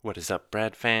What is up,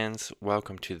 Brad fans?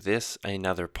 Welcome to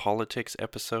another politics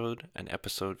episode, an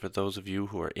episode for those of you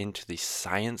who are into the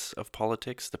science of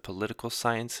politics, the political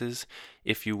sciences,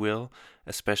 if you will,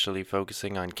 especially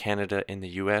focusing on Canada and the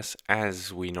US,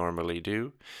 as we normally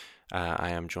do. I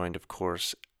am joined, of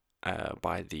course,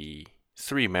 by the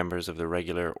three members of the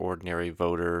regular ordinary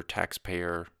voter,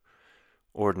 taxpayer,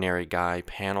 ordinary guy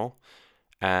panel.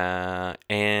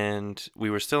 And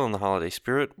we were still in the holiday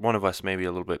spirit. One of us maybe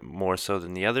a little bit more so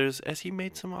than the others, as he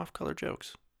made some off-color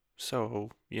jokes.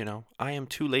 So, I am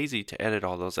too lazy to edit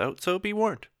all those out, so be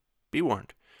warned. Be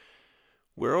warned.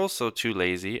 We're also too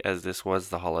lazy, as this was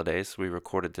the holidays. We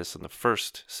recorded this on the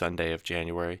first Sunday of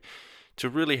January, to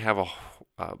really have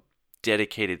a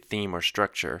dedicated theme or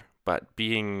structure. But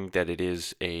being that it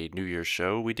is a New Year's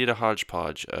show, we did a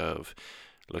hodgepodge of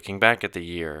looking back at the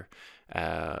year,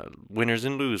 winners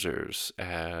and losers,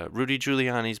 Rudy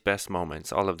Giuliani's best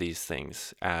moments, all of these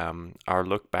things. Our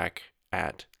look back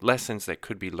at lessons that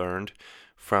could be learned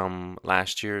from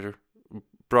last year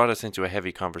brought us into a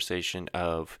heavy conversation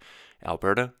of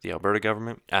Alberta, the Alberta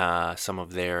government, some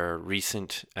of their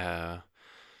recent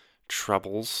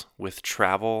troubles with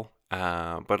travel,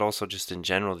 but also just in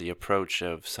general the approach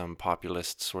of some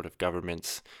populist sort of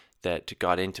governments that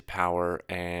got into power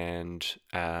and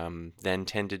then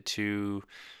tended to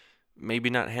maybe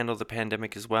not handle the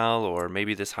pandemic as well, or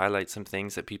maybe this highlights some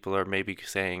things that people are maybe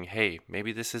saying, hey,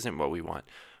 maybe this isn't what we want.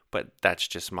 But that's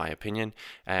just my opinion.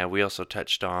 We also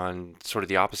touched on sort of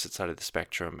the opposite side of the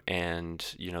spectrum and,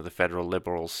 the federal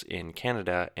liberals in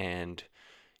Canada and,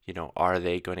 are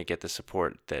they going to get the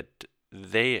support that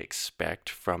they expect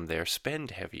from their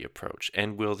spend-heavy approach?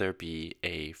 And will there be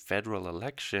a federal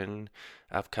election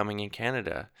upcoming in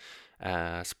Canada?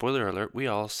 Spoiler alert, we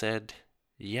all said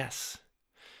yes.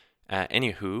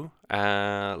 Anywho,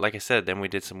 like I said, then we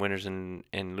did some winners and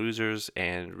losers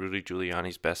and Rudy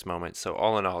Giuliani's best moments. So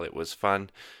all in all, it was fun.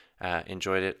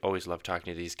 Enjoyed it. Always love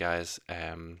talking to these guys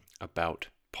about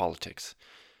politics.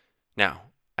 Now,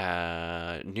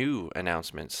 new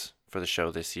announcements for the show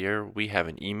this year. We have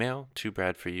an email,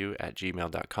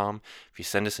 tobradforyou@gmail.com. If you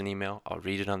send us an email, I'll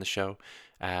read it on the show.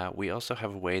 We also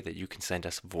have a way that you can send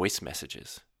us voice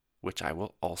messages, which I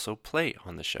will also play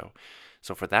on the show.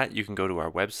 So for that, you can go to our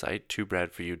website,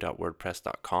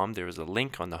 tobradforyou.wordpress.com. There is a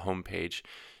link on the homepage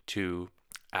to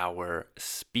our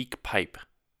SpeakPipe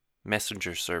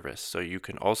messenger service. So you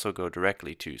can also go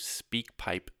directly to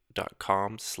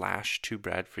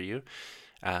speakpipe.com/tobradforyou,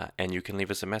 and you can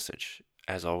leave us a message.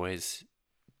 As always,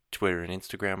 Twitter and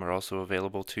Instagram are also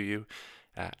available to you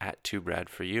at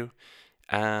tobradforyou.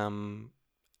 And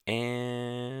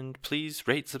please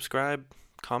rate, subscribe,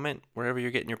 comment wherever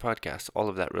you're getting your podcasts. All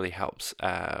of that really helps.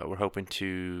 We're hoping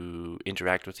to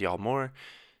interact with y'all more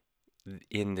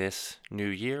in this new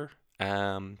year.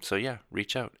 So yeah,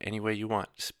 reach out any way you want.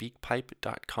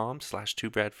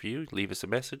 Speakpipe.com/tobradforyou. Leave us a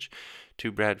message.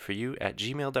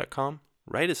 tobradforyou@gmail.com.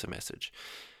 Write us a message.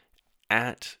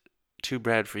 At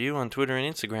tobradforyou on Twitter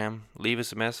and Instagram. Leave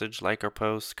us a message, like our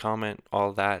posts, comment,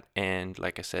 all that. And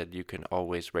like I said, you can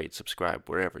always rate, subscribe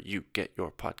wherever you get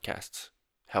your podcasts.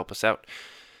 Help us out.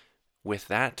 With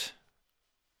that,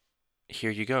 here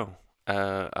you go.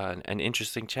 An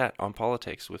interesting chat on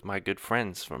politics with my good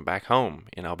friends from back home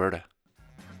in Alberta.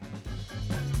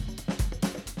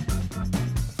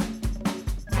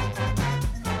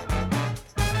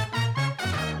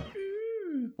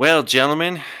 Well,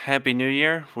 gentlemen, Happy New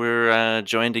Year. We're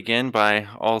joined again by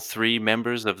all three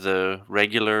members of the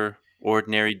regular,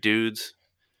 ordinary dudes,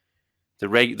 the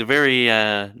very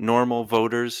normal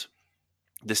voters,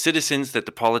 the citizens that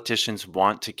the politicians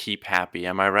want to keep happy.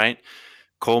 Am I right?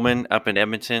 Coleman up in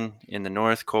Edmonton in the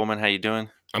north. Coleman, how you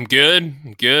doing? I'm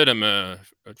good. I'm a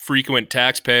frequent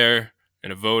taxpayer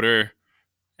and a voter,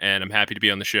 and I'm happy to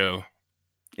be on the show.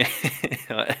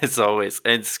 As always.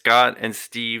 And Scott and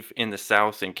Steve in the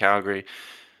south in Calgary.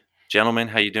 Gentlemen,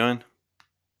 how you doing?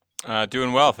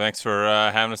 Doing well. Thanks for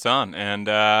having us on. And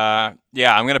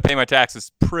yeah, I'm going to pay my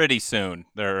taxes pretty soon.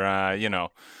 They're,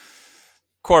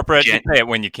 corporate. You pay it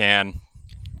when you can.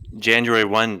 January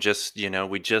 1,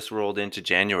 we just rolled into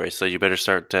January, so you better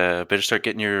start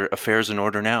getting your affairs in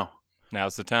order now.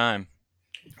 Now's the time.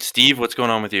 Steve, what's going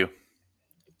on with you?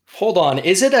 Hold on,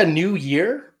 is it a new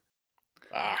year?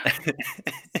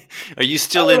 Are you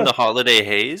still in the holiday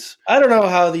haze? I don't know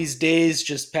how these days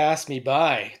just pass me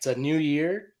by. It's a new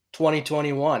year,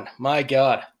 2021. My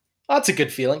God, that's a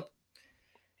good feeling.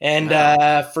 And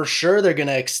for sure, they're going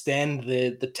to extend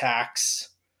the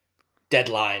tax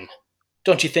deadline.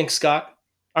 Don't you think, Scott?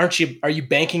 Are you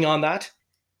banking on that?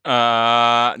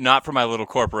 Not for my little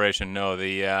corporation. No,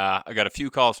 I got a few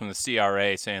calls from the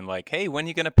CRA saying like, "Hey, when are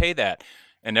you going to pay that?"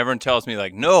 and everyone tells me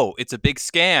like, no, it's a big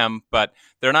scam, but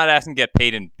they're not asking to get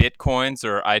paid in Bitcoins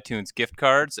or iTunes gift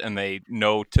cards, and they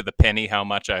know to the penny how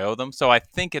much I owe them. So I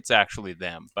think it's actually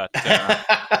them, but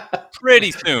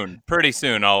pretty soon,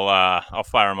 I'll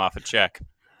fire them off a check.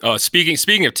 Oh,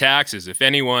 speaking of taxes, if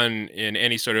anyone in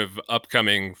any sort of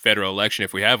upcoming federal election,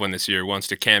 if we have one this year, wants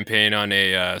to campaign on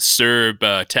a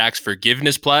CERB tax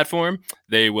forgiveness platform,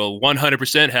 they will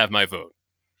 100% have my vote.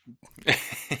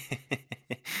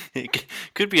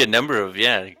 Could be a number of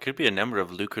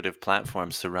lucrative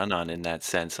platforms to run on in that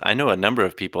sense. I know a number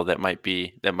of people that might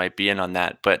be in on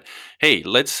that. But hey,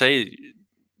 let's say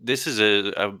this is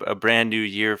a brand new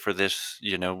year for this.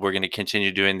 We're going to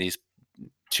continue doing these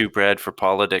Two Bread for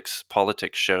politics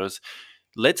shows.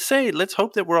 Let's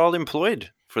hope that we're all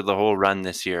employed for the whole run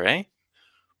this year, eh?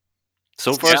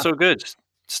 So far, so good.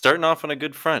 Starting off on a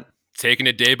good front. Taking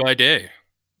it day by day.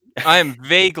 I am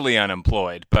vaguely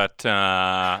unemployed, but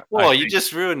you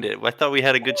just ruined it. I thought we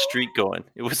had a good streak going.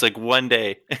 It was like one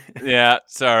day. Yeah,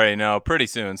 sorry. No, pretty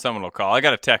soon someone will call. I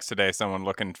got a text today, someone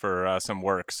looking for some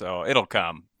work, so it'll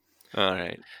come. All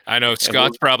right. I know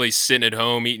Scott's probably sitting at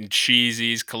home eating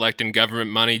cheesies, collecting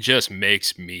government money. Just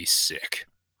makes me sick.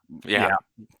 Yeah,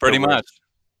 pretty much.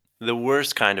 The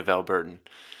worst kind of Albertan.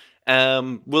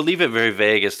 We'll leave it very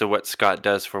vague as to what Scott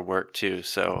does for work too.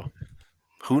 So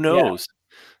who knows?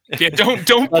 Yeah, don't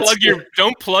plug your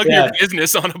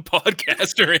business on a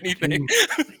podcast or anything.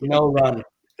 No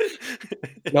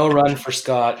run for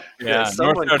Scott. Yeah,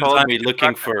 someone called me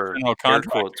looking for air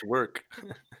quotes work.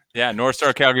 Yeah,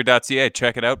 NorthstarCalgary.ca.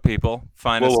 Check it out, people.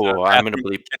 Find us. I'm going to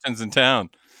bleep kitchens in town.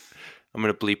 I'm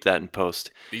going to bleep that in post.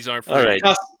 These aren't free. All right.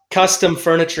 Custom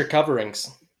furniture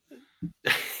coverings.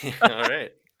 All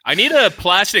right. I need a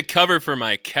plastic cover for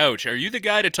my couch. Are you the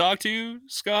guy to talk to,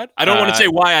 Scott? I don't want to say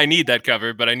why I need that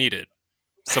cover, but I need it.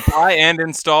 Supply and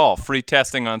install. Free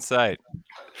testing on site.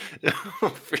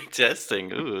 Free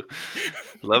testing. Ooh,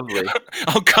 lovely.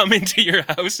 I'll come into your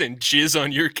house and jizz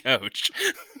on your couch.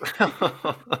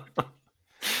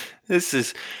 This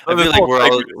is. I feel like we're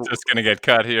all just gonna get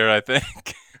cut here. I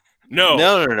think.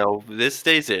 No. This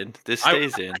stays in.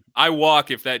 In. I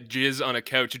walk if that jizz on a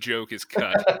couch joke is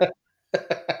cut.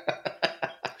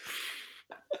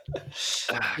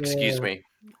 Excuse me.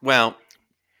 Well,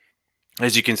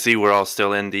 as you can see, we're all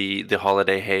still in the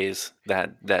holiday haze.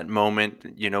 That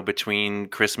moment, between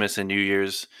Christmas and New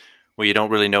Year's, where you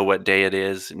don't really know what day it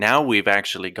is. Now we've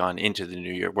actually gone into the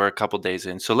new year. We're a couple days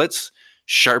in, so let's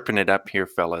sharpen it up here,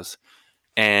 fellas,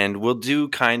 and we'll do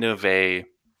kind of a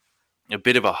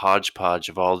bit of a hodgepodge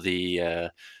of all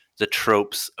the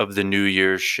tropes of the New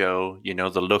Year's show.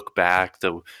 The look back,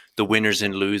 the winners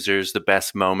and losers, the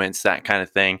best moments, that kind of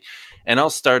thing. And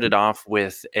I'll start it off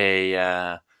with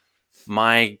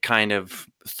my kind of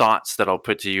thoughts that I'll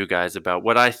put to you guys about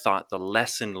what I thought the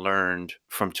lesson learned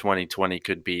from 2020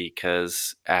 could be,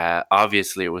 because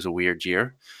obviously it was a weird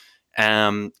year.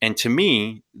 And to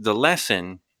me, the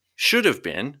lesson should have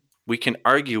been, we can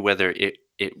argue whether it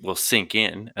will sink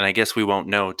in, and I guess we won't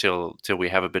know till we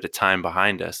have a bit of time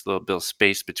behind us, a little bit of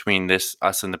space between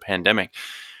us and the pandemic.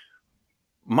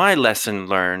 My lesson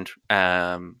learned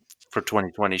for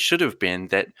 2020 should have been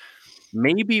that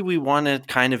maybe we want to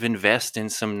kind of invest in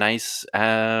some nice,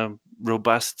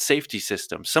 robust safety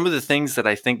systems. Some of the things that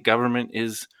I think government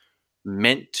is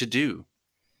meant to do.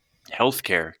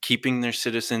 Healthcare, keeping their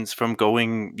citizens from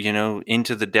going,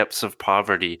 into the depths of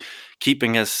poverty,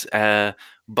 keeping us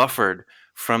buffered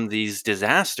from these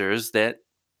disasters that,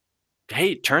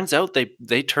 hey, turns out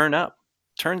they turn up.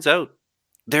 Turns out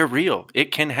they're real.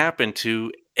 It can happen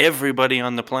to everybody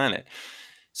on the planet.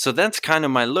 So that's kind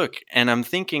of my look. And I'm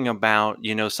thinking about,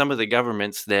 some of the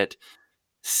governments that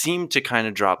seem to kind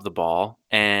of drop the ball.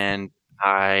 And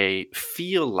I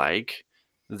feel like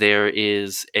there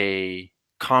is a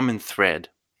common thread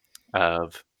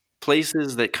of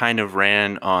places that kind of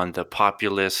ran on the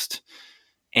populist,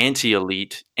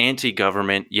 anti-elite,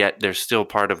 anti-government, yet they're still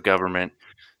part of government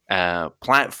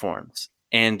platforms.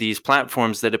 And these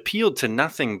platforms that appealed to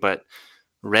nothing but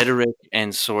rhetoric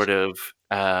and sort of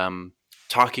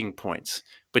talking points,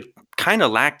 but kind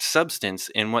of lacked substance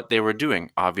in what they were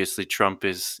doing. Obviously, Trump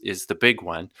is the big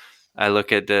one. I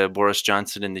look at Boris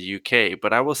Johnson in the UK,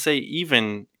 but I will say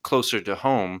even closer to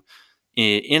home,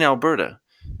 in Alberta,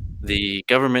 the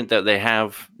government that they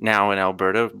have now in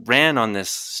Alberta ran on this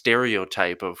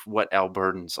stereotype of what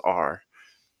Albertans are: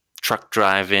 truck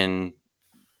driving,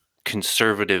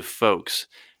 conservative folks.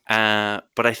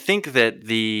 But I think that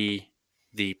the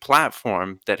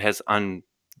platform that has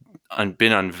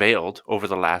been unveiled over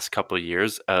the last couple of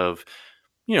years of,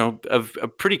 a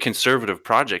pretty conservative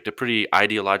project, a pretty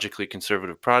ideologically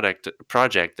conservative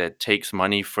project that takes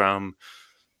money from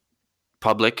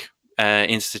public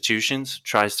institutions,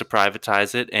 tries to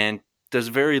privatize it, and does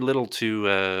very little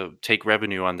to take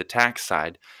revenue on the tax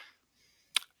side.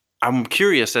 I'm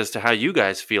curious as to how you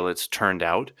guys feel it's turned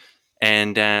out,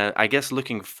 and I guess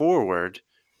looking forward,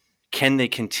 can they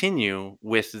continue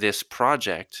with this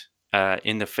project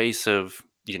in the face of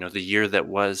the year that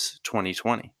was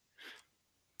 2020?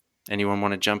 Anyone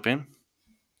want to jump in?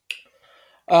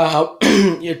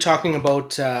 You're talking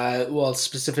about, well,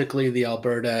 specifically the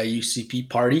Alberta UCP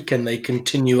party. Can they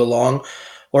continue along?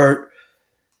 Or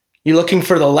you looking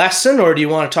for the lesson, or do you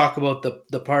want to talk about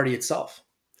the party itself?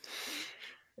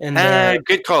 And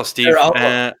Good call, Steve. their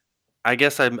outlook? I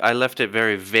guess I left it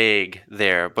very vague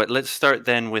there, but let's start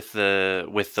then with the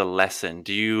lesson.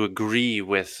 Do you agree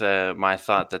with my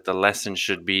thought that the lesson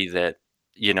should be that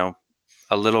you know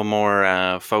a little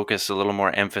more focus, a little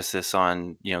more emphasis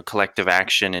on collective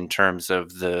action in terms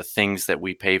of the things that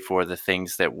we pay for, the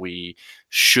things that we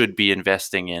should be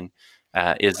investing in,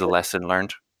 is the lesson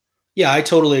learned? Yeah, I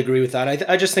totally agree with that.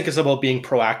 I just think it's about being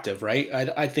proactive, right?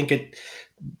 I think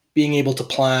being able to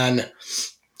plan.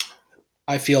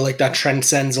 I feel like that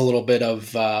transcends a little bit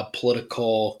of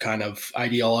political kind of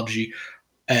ideology,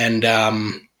 and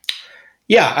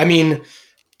yeah, I mean,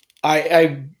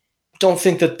 I don't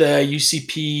think that the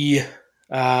UCP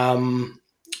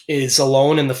is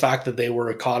alone in the fact that they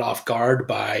were caught off guard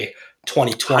by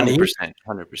 2020. 100%,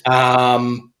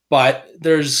 100%. But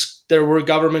there were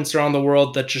governments around the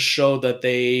world that just showed that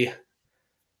they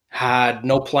had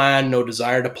no plan, no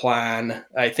desire to plan.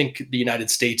 I think the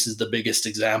United States is the biggest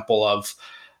example of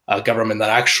a government that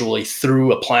actually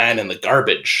threw a plan in the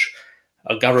garbage,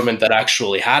 a government that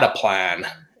actually had a plan,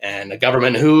 and a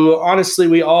government who, honestly,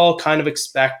 we all kind of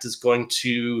expect is going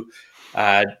to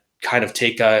kind of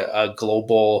take a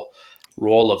global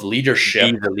role of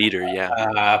leadership. Be the leader,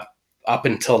 yeah. Up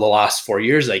until the last 4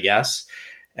 years, I guess,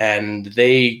 and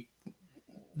they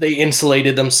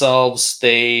insulated themselves.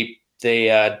 They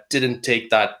didn't take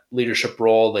that leadership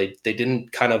role. They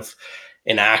didn't kind of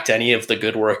enact any of the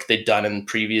good work they'd done in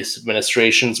previous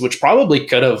administrations, which probably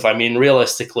could have. I mean,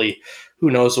 realistically, who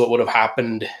knows what would have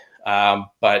happened?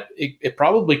 But it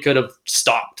probably could have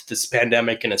stopped this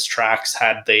pandemic in its tracks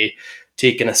had they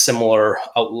taken a similar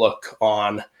outlook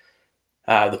on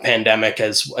the pandemic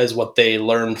as what they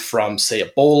learned from, say,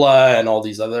 Ebola and all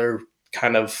these other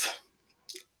kind of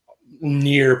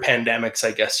near pandemics,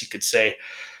 I guess you could say.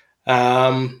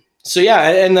 So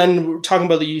yeah, and then we're talking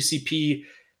about the UCP.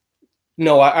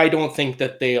 No, I don't think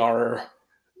that they are.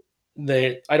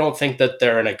 I don't think that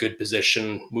they're in a good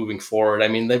position moving forward. I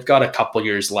mean, they've got a couple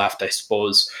years left, I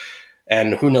suppose,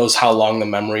 and who knows how long the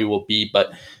memory will be.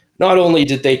 But not only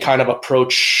did they kind of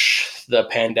approach the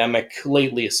pandemic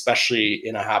lately, especially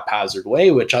in a haphazard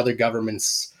way, which other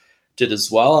governments did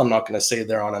as well. I'm not going to say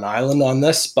they're on an island on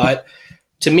this, but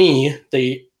to me,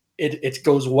 it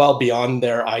goes well beyond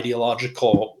their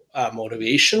ideological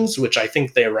motivations, which I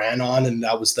think they ran on, and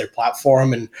that was their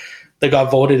platform, and they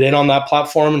got voted in on that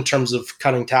platform in terms of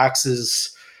cutting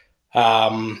taxes,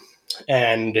 and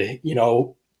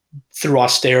through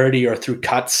austerity or through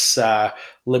cuts,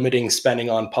 limiting spending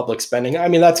on public spending. I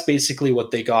mean, that's basically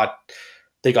what they got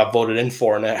voted in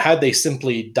for. And had they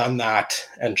simply done that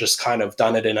and just kind of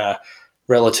done it in a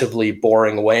relatively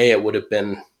boring way, it would have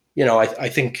been, I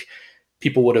think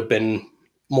people would have been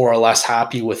more or less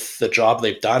happy with the job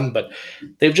they've done, but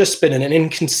they've just been in an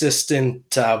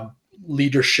inconsistent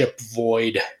leadership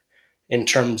void in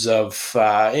terms of,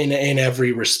 in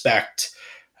every respect,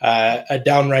 a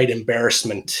downright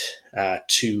embarrassment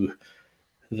to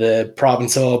the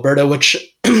province of Alberta, which,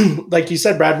 like you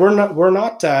said, Brad, we're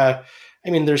not. I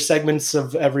mean, there's segments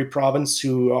of every province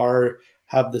who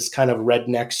have this kind of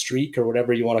redneck streak or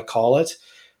whatever you want to call it.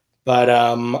 But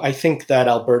I think that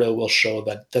Alberta will show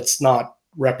that that's not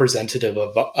representative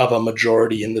of a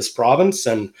majority in this province.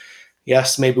 And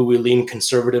yes, maybe we lean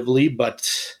conservatively, but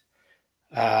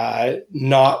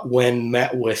not when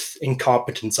met with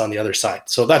incompetence on the other side.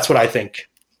 So that's what I think.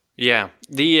 Yeah.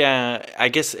 I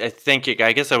guess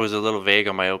I was a little vague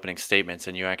on my opening statements,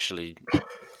 and you actually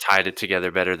tied it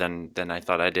together better than I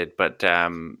thought I did. But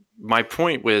my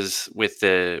point was with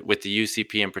the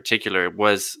UCP in particular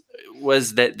was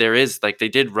that there is, like, they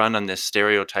did run on this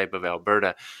stereotype of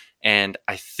Alberta, and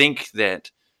I think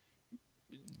that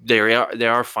they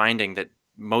are finding that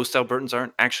most Albertans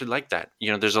aren't actually like that.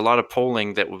 There's a lot of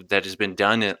polling that has been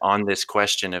done on this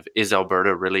question of, is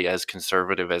Alberta really as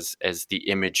conservative as the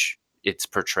image it's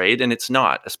portrayed? And it's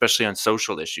not, especially on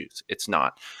social issues. It's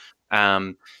not.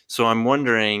 So I'm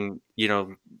wondering,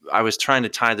 I was trying to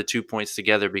tie the 2 points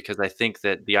together because I think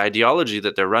that the ideology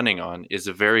that they're running on is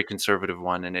a very conservative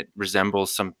one, and it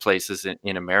resembles some places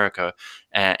in America.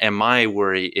 And my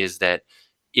worry is that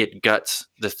it guts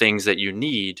the things that you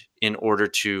need in order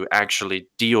to actually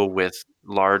deal with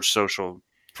large social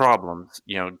problems,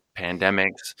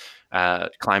 pandemics,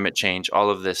 climate change, all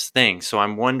of this thing. So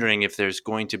I'm wondering if there's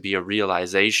going to be a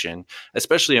realization,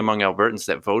 especially among Albertans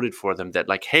that voted for them, that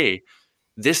like, hey,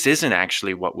 this isn't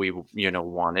actually what we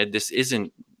wanted. This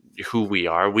isn't who we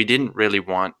are. We didn't really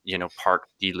want park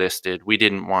delisted. We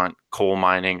didn't want coal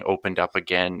mining opened up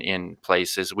again in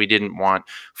places. We didn't want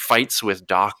fights with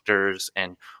doctors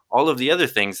and all of the other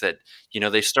things that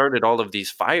they started all of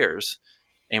these fires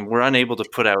and were unable to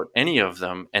put out any of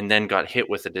them, and then got hit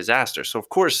with a disaster. So of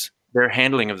course their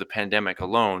handling of the pandemic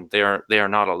alone, they are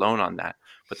not alone on that,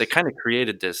 but they kind of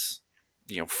created this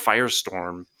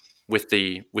firestorm with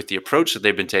the approach that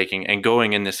they've been taking, and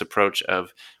going in this approach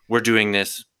of, we're doing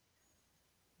this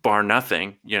bar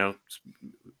nothing,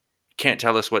 can't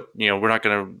tell us what, we're not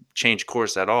going to change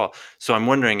course at all. So I'm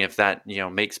wondering if that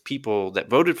makes people that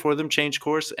voted for them change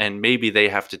course, and maybe they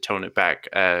have to tone it back.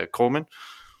 Coleman?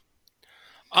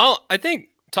 I think,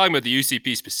 talking about the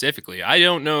UCP specifically, I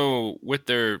don't know what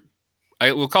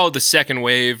we'll call it the second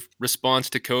wave response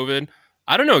to COVID.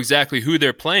 I don't know exactly who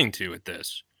they're playing to with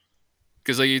this.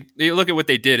 Because you look at what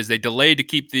they did is they delayed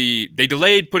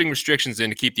putting restrictions in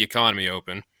to keep the economy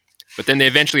open, but then they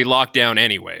eventually locked down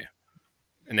anyway,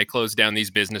 and they closed down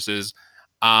these businesses.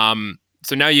 So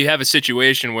now you have a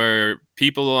situation where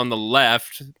people on the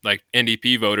left, like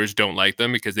NDP voters, don't like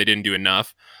them because they didn't do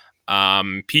enough.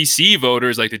 PC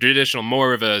voters, like the traditional,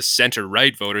 more of a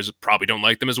center-right voters, probably don't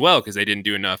like them as well because they didn't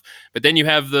do enough. But then you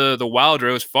have the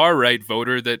Wildrose far-right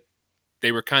voter that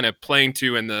they were kind of playing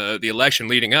to in the election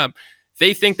leading up.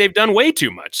 They think they've done way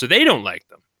too much, so they don't like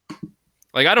them.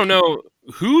 Like, I don't know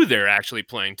who they're actually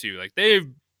playing to. Like,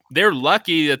 they're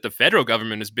lucky that the federal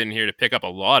government has been here to pick up a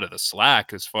lot of the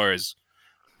slack as far as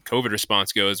COVID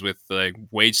response goes, with like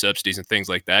wage subsidies and things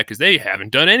like that, because they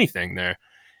haven't done anything there.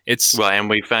 And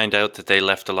we find out that they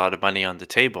left a lot of money on the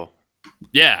table.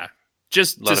 Yeah,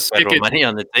 just a lot of federal money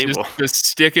on the table. Just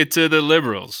stick it to the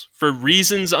Liberals for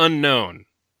reasons unknown.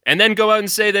 And then go out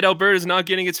and say that Alberta is not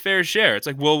getting its fair share. It's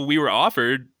like, well, we were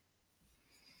offered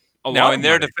a lot. Now, in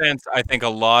their defense, I think a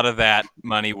lot of that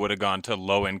money would have gone to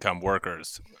low-income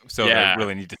workers. So they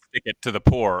really need to stick it to the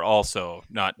poor also,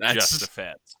 not just the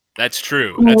feds. That's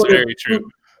true. That's very true.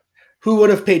 Who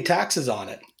would have paid taxes on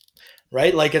it,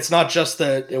 right? Like, it's not just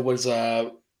that it was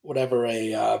a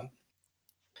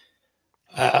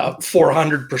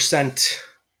 400%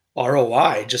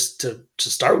 ROI just to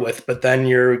start with, but then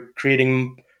you're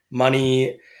creating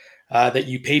money that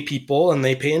you pay people, and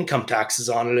they pay income taxes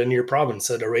on it in your province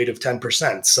at a rate of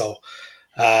 10%. So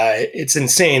it's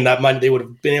insane that money. They would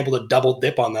have been able to double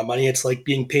dip on that money. It's like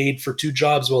being paid for two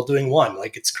jobs while doing one.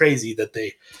 Like, it's crazy that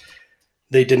they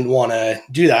didn't want to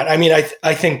do that. I mean,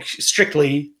 I think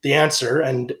strictly the answer,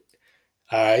 and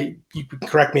you can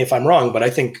correct me if I'm wrong, but I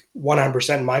think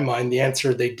 100% in my mind, the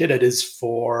answer they did it is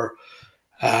for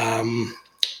to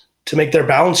make their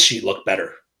balance sheet look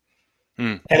better.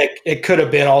 And it could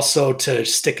have been also to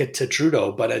stick it to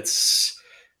Trudeau, but it's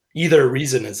either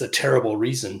reason is a terrible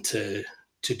reason to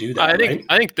do that. I think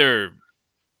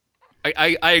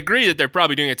I agree that they're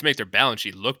probably doing it to make their balance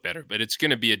sheet look better, but it's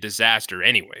going to be a disaster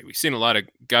anyway. We've seen a lot of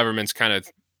governments kind of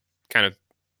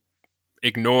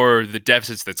ignore the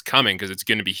deficits that's coming because it's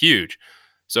going to be huge.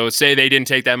 So say they didn't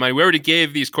take that money. We already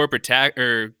gave these corporate tax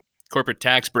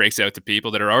breaks out to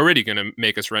people that are already going to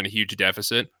make us run a huge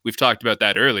deficit. We've talked about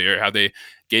that earlier, how they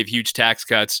gave huge tax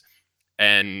cuts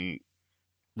and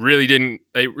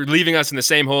they were leaving us in the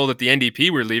same hole that the NDP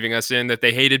were leaving us in that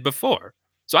they hated before.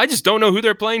 So I just don't know who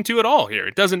they're playing to at all here.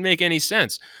 It doesn't make any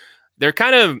sense. They're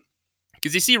kind of,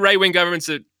 because you see right-wing governments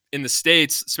in the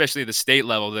States, especially at the state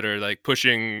level, that are like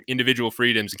pushing individual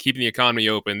freedoms and keeping the economy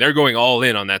open. They're going all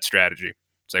in on that strategy.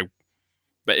 It's like,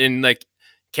 but in like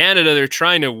Canada, they're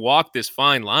trying to walk this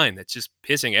fine line that's just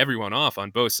pissing everyone off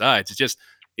on both sides.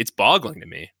 It's boggling to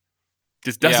me. It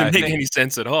just doesn't make any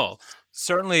sense at all.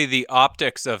 Certainly the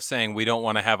optics of saying we don't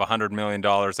want to have $100 million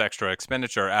extra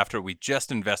expenditure after we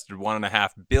just invested $1.5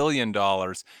 billion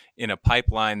in a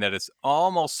pipeline that is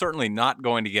almost certainly not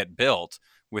going to get built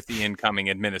with the incoming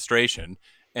administration.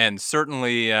 And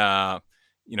certainly,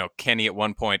 Kenny at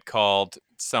one point called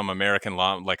some American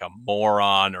law like a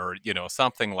moron or,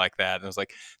 something like that. And I was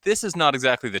like, this is not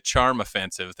exactly the charm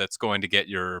offensive that's going to get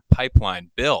your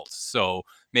pipeline built. So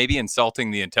maybe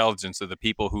insulting the intelligence of the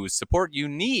people whose support you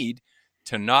need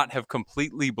to not have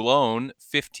completely blown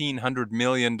 $1,500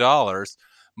 million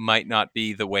might not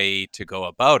be the way to go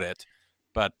about it.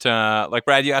 But like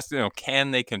Brad, you asked,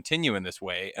 can they continue in this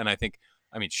way? And I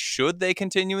mean, should they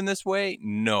continue in this way?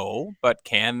 No, but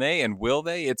can they and will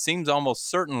they? It seems almost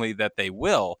certainly that they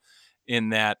will, in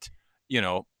that,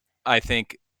 I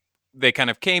think they kind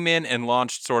of came in and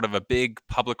launched sort of a big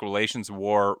public relations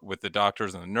war with the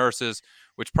doctors and the nurses,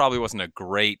 which probably wasn't a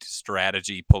great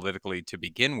strategy politically to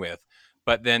begin with.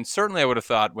 But then certainly I would have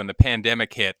thought when the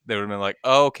pandemic hit, they would have been like,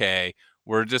 okay,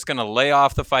 we're just going to lay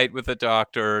off the fight with the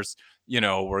doctors.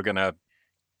 We're going to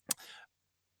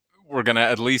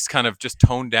at least kind of just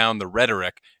tone down the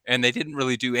rhetoric. And they didn't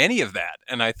really do any of that.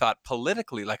 And I thought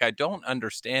politically, like, I don't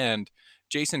understand.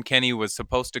 Jason Kenney was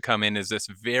supposed to come in as this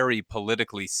very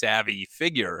politically savvy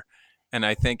figure. And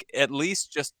I think at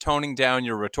least just toning down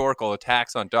your rhetorical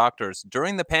attacks on doctors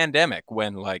during the pandemic,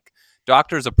 when like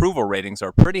doctors' approval ratings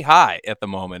are pretty high at the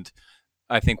moment,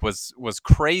 I think was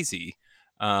crazy.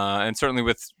 And certainly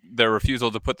with their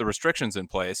refusal to put the restrictions in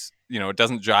place, it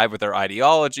doesn't jive with their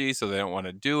ideology, so they don't want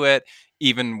to do it.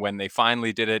 Even when they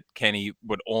finally did it, Kenney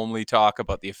would only talk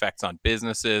about the effects on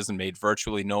businesses and made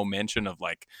virtually no mention of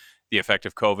like the effect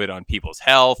of COVID on people's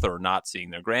health or not seeing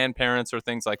their grandparents or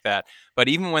things like that. But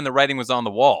even when the writing was on the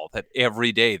wall that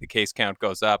every day the case count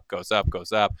goes up, goes up,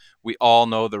 goes up, we all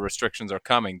know the restrictions are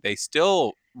coming, they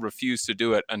still refused to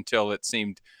do it until it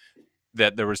seemed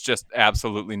that there was just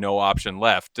absolutely no option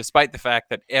left, despite the fact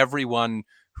that everyone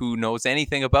who knows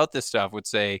anything about this stuff would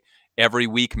say every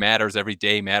week matters, every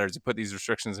day matters. You put these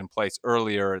restrictions in place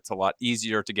earlier, it's a lot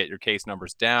easier to get your case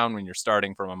numbers down when you're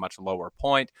starting from a much lower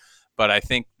point. But I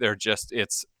think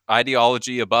it's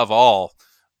ideology above all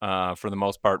for the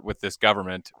most part with this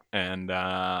government. And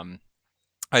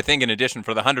I think in addition,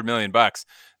 for the $100 million,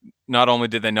 not only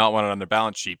did they not want it on their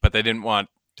balance sheet, but they didn't want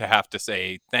to have to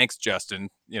say, thanks, Justin,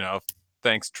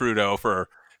 thanks, Trudeau, for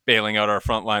bailing out our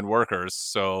frontline workers.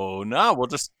 So no,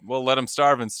 we'll let them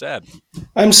starve instead.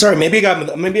 I'm sorry, maybe I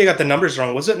got the numbers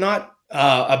wrong. Was it not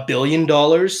 $1 billion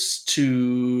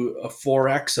to a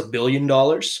 4x $1 billion?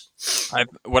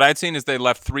 What I'd seen is they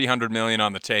left $300 million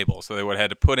on the table, so they would have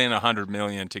had to put in $100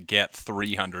 million to get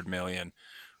 $300 million,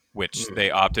 which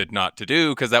they opted not to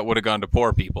do because that would have gone to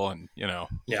poor people, and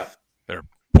they're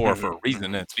poor for a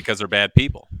reason. It's because they're bad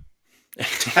people.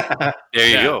 There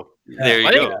you go. There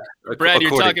you go. Brad,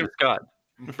 you're talking about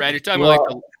like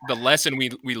the lesson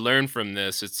we learned from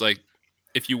this. It's like,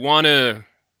 if you want to,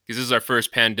 because this is our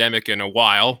first pandemic in a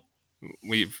while,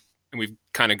 we've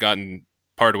kind of gotten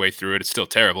part of the way through it. It's still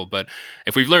terrible, but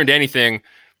if we've learned anything,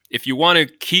 if you want to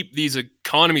keep these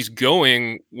economies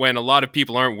going when a lot of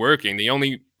people aren't working, the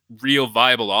only real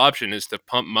viable option is to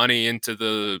pump money into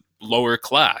the lower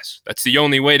class. That's the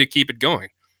only way to keep it going.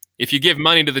 If you give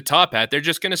money to the top hat, they're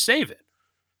just going to save it.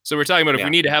 So we're talking about if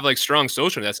we need to have like strong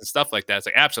social nets and stuff like that. It's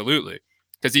like, absolutely.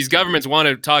 Because these governments want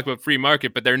to talk about free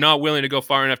market, but they're not willing to go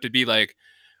far enough to be like,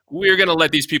 we're going to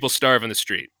let these people starve on the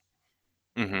street.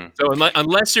 Mm-hmm. So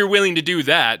unless you're willing to do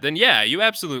that, then you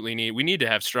absolutely we need to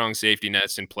have strong safety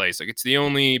nets in place. Like, it's the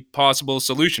only possible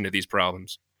solution to these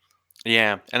problems.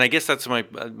 Yeah. And I guess that's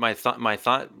my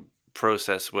thought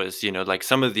process was, like,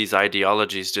 some of these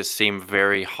ideologies just seem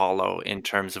very hollow in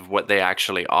terms of what they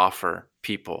actually offer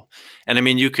people. And I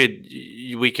mean, we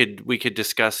could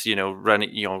discuss,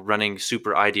 running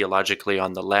super ideologically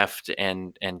on the left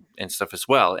and stuff as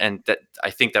well. And that,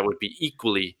 I think that would be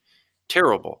equally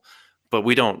terrible, but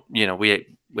we don't, we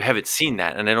haven't seen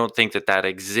that. And I don't think that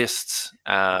exists,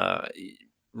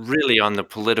 really on the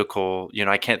political,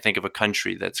 I can't think of a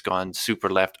country that's gone super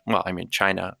left. Well, I mean,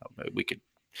 China, we could.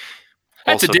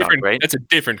 That's a different, right? That's a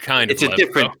different kind of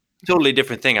left, totally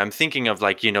different thing. I'm thinking of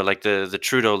like, like the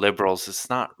Trudeau Liberals. It's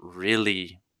not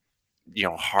really,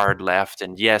 hard left.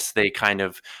 And yes, they kind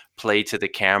of play to the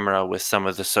camera with some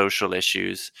of the social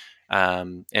issues,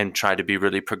 and try to be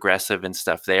really progressive and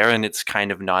stuff there. And it's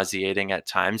kind of nauseating at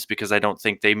times because I don't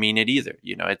think they mean it either.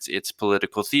 It's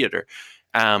political theater.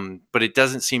 But it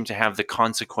doesn't seem to have the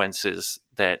consequences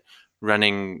that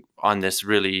running on this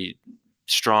really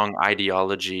strong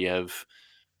ideology of,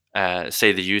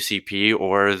 say, the UCP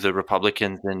or the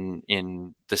Republicans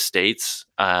in the States,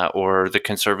 or the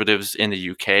Conservatives in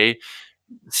the UK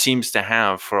seems to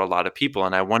have for a lot of people.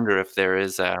 And I wonder if there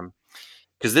is,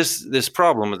 because this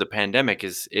problem with the pandemic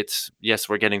is, yes,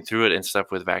 we're getting through it and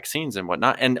stuff with vaccines and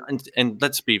whatnot. And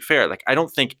let's be fair, like, I don't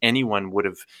think anyone would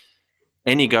have,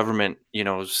 any government,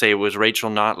 say it was Rachel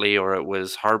Notley or it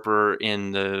was Harper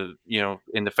in the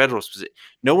federal position,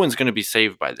 no one's going to be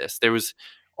saved by this. There was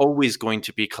always going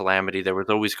to be calamity. There was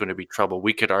always going to be trouble.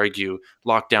 We could argue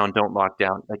lockdown, don't lock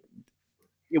down. Like,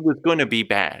 it was going to be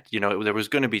bad. There was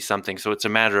going to be something. So it's a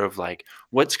matter of like,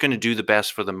 what's going to do the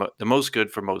best for the most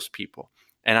good for most people.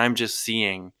 And I'm just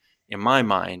seeing in my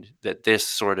mind that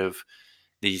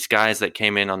these guys that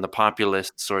came in on the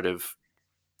populist sort of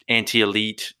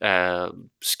anti-elite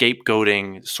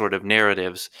scapegoating sort of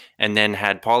narratives, and then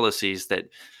had policies that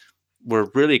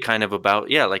were really kind of about,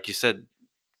 like you said,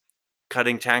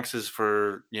 cutting taxes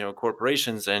for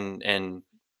corporations and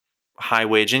high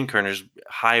wage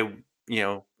high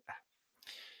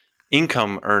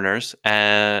income earners,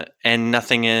 and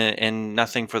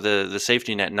nothing for the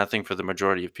safety net, nothing for the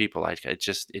majority of people.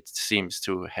 It seems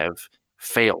to have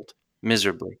failed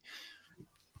miserably.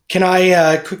 Can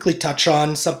I quickly touch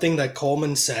on something that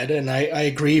Coleman said? And I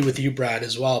agree with you, Brad,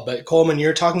 as well. But Coleman,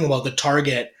 you're talking about the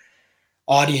target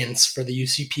audience for the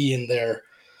UCP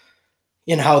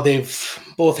in how they've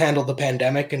both handled the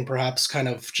pandemic and perhaps kind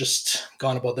of just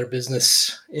gone about their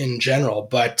business in general.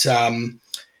 But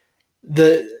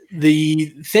the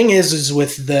thing is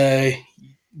with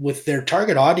their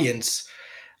target audience,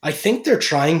 I think they're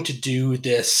trying to do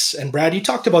this. And Brad, you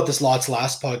talked about this lots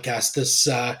last podcast. This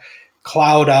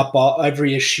cloud up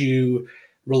every issue,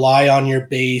 rely on your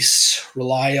base,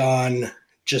 rely on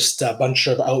just a bunch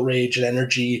of outrage and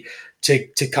energy to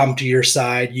come to your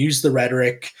side, use the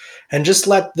rhetoric, and just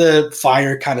let the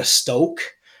fire kind of stoke,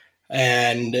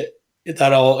 and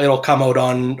it'll come out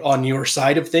on your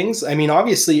side of things. I mean,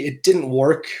 obviously it didn't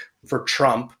work for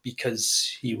Trump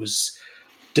because he was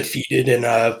defeated in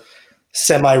a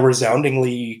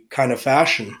semi-resoundingly kind of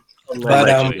fashion.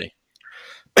 Allegedly.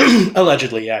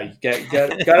 Allegedly, yeah.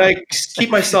 Gotta keep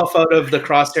myself out of the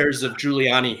crosshairs of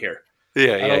Giuliani here.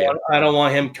 I don't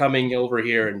want him coming over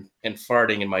here and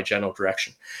farting in my general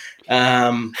direction.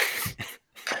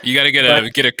 You got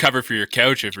to get a cover for your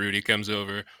couch if Rudy comes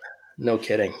over. No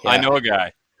kidding. Yeah. I know a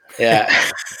guy. Yeah.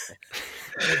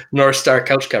 North Star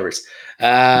couch covers.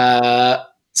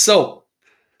 So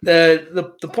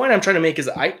the point I'm trying to make is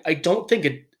I don't think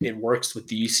it works with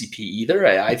the UCP either.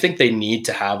 I think they need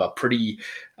to have a pretty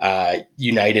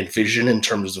united vision in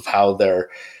terms of how they're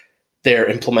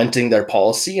implementing their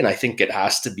policy. And I think it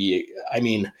has to be, I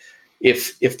mean,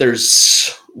 if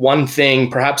there's one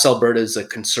thing, perhaps Alberta is a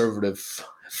conservative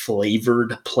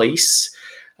flavored place.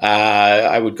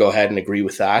 I would go ahead and agree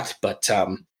with that. But,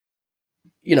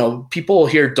 people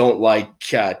here don't like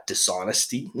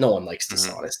dishonesty. No one likes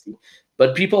dishonesty.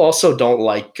 But people also don't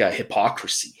like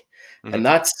hypocrisy. Mm-hmm. And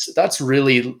that's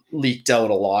really leaked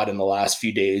out a lot in the last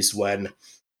few days when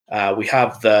we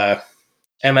have the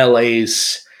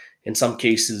MLAs, in some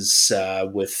cases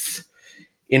with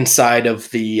inside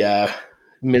of the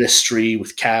ministry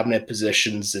with cabinet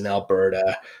positions in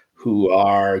Alberta, who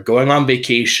are going on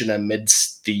vacation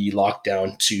amidst the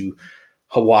lockdown to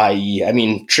Hawaii. I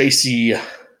mean, Tracy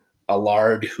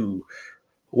Allard, who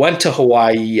went to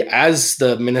Hawaii as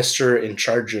the minister in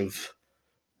charge of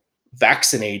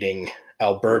vaccinating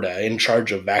Alberta, in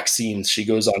charge of vaccines. She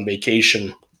goes on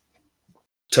vacation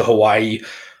to Hawaii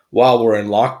while we're in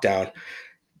lockdown.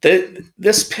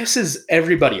 This pisses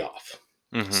everybody off.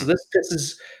 Mm-hmm. So this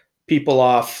pisses people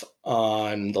off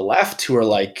on the left who are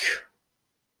like,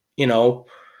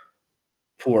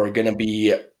 who are going to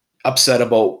be upset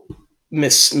about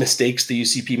mistakes the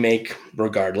UCP make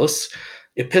regardless.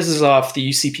 It pisses off the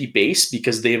UCP base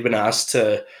because they've been asked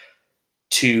to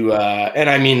and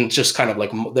I mean just kind of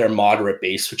like their moderate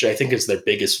base, which I think is their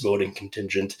biggest voting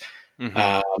contingent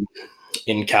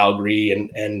in Calgary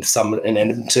and some in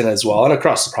Edmonton as well, and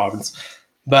across the province.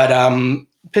 But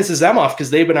pisses them off because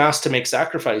they've been asked to make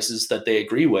sacrifices that they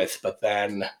agree with, but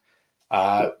then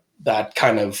that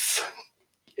kind of,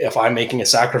 if I'm making a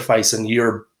sacrifice and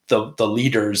you're the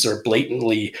leaders are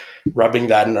blatantly rubbing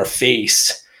that in our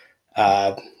face,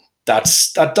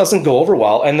 that doesn't go over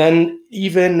well. And then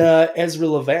even Ezra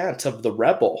Levant of the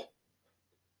Rebel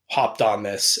hopped on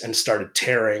this and started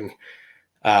tearing.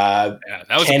 That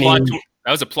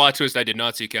was a plot twist I did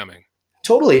not see coming.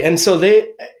 Totally. And so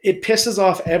it pisses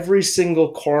off every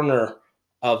single corner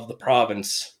of the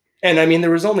province. And I mean,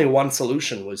 there was only one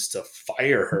solution, was to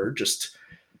fire her, just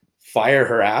fire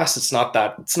her ass. It's not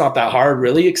that hard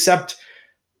really, except,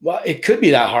 well, it could be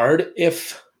that hard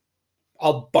if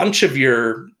a bunch of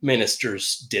your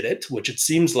ministers did it, which it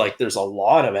seems like there's a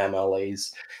lot of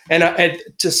MLAs. And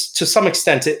just to some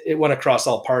extent, it went across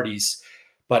all parties,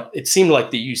 but it seemed like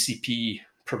the UCP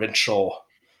provincial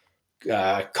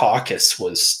caucus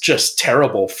was just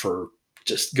terrible for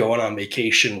just going on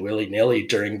vacation willy-nilly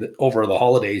over the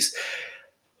holidays.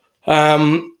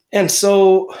 And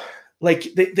so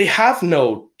like they have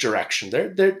no direction.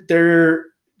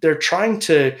 They're trying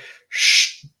to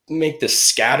make this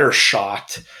scatter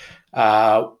shot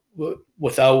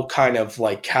without kind of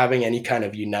like having any kind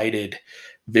of united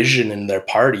vision in their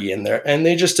party, and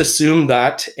they just assume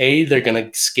that they're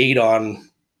going to skate on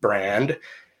brand,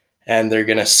 and they're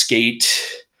going to skate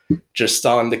just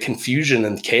on the confusion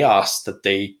and chaos that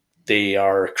they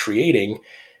are creating.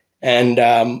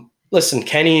 And listen,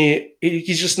 Kenny,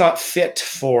 he's just not fit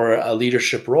for a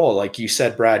leadership role. Like you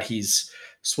said, Brad, he's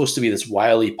supposed to be this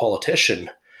wily politician,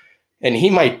 and he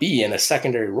might be in a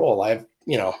secondary role. I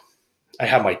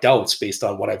have my doubts based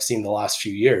on what I've seen the last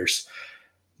few years,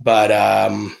 but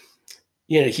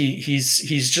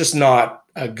he's just not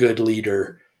a good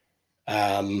leader.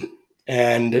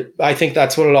 And I think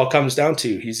that's what it all comes down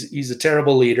to. He's a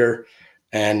terrible leader,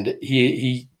 and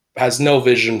he has no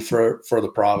vision for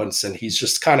the province, and he's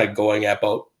just kind of going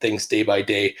about things day by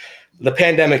day. The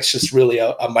pandemic's just really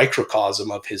a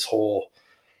microcosm of his whole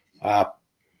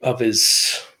of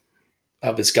his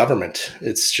government.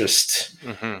 It's just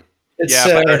it's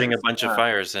starting a bunch of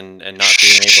fires and not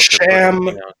being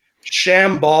able to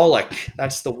shambolic.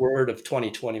 That's the word of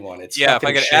 2021. It's if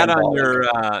I could add on your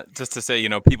just to say,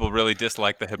 people really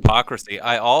dislike the hypocrisy.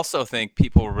 I also think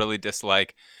people really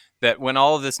dislike that when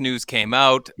all of this news came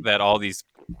out, that all these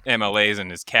MLAs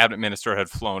and his cabinet minister had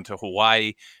flown to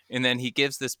Hawaii, and then he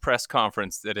gives this press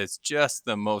conference that is just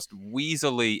the most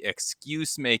weaselly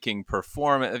excuse-making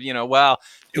performance. The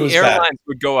airlines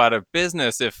would go out of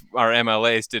business if our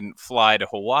MLAs didn't fly to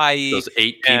Hawaii. Those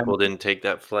 8 people didn't take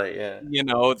that flight. Yeah,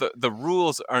 the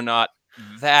rules are not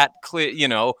that clear.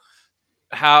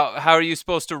 How are you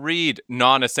supposed to read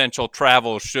non-essential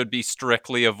travel should be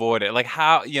strictly avoided? Like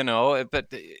how, but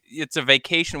it's a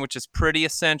vacation, which is pretty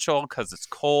essential because it's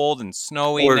cold and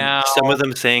snowy now. Some of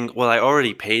them saying, well, I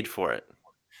already paid for it.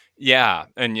 Yeah.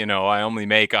 And, I only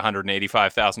make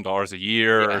 $185,000 a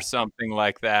year or something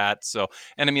like that. So,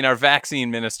 and our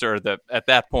vaccine minister, at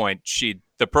that point,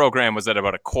 the program was at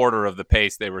about a quarter of the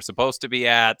pace they were supposed to be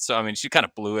at. So, she kind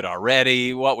of blew it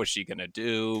already. What was she going to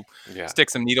do? Yeah.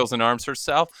 Stick some needles in arms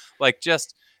herself?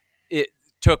 It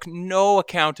took no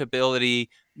accountability.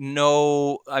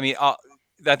 I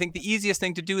think the easiest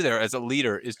thing to do there as a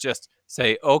leader is just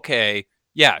say, okay,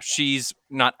 yeah, she's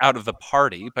not out of the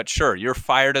party, but sure, you're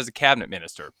fired as a cabinet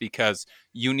minister because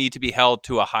you need to be held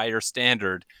to a higher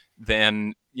standard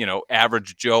than,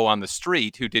 average Joe on the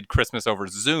street who did Christmas over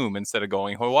Zoom instead of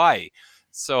going Hawaii.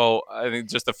 So I think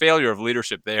just the failure of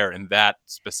leadership there in that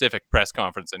specific press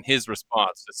conference and his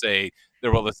response to say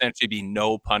there will essentially be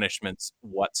no punishments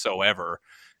whatsoever.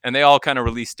 And they all kind of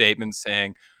released statements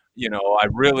saying, I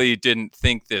really didn't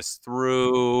think this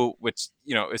through, which,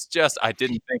 it's just, I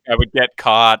didn't think I would get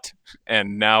caught,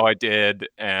 and now I did.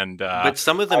 And but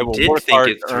some of them did think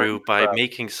it through by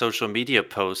making social media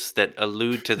posts that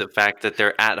allude to the fact that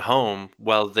they're at home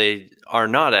while they are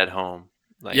not at home.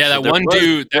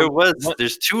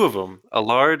 There's 2 of them,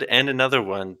 Allard and another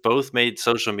one, both made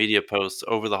social media posts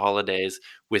over the holidays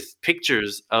with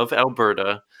pictures of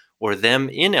Alberta or them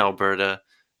in Alberta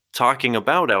talking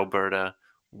about Alberta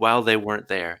while they weren't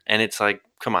there. And it's like,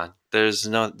 come on, there's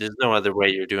no other way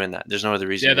you're doing that. There's no other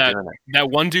reason you're doing that. That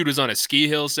one dude was on a ski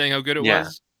hill saying how good it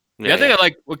was. Yeah, I think I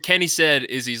like what Kenny said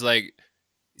is he's like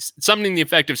something to the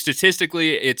effect of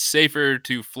statistically it's safer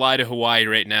to fly to Hawaii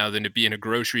right now than to be in a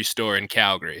grocery store in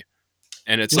Calgary.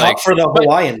 And it's not for the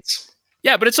Hawaiians.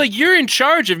 Yeah, but it's like you're in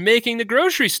charge of making the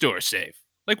grocery store safe.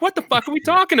 Like, what the fuck are we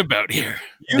talking about here?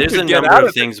 There's a number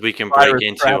of things we can break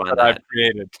into on that.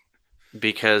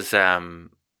 Because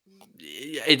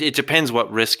it depends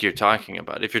what risk you're talking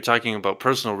about. If you're talking about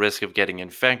personal risk of getting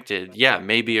infected,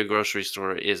 maybe a grocery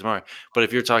store is more. But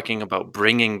if you're talking about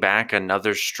bringing back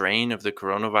another strain of the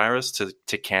coronavirus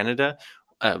to Canada,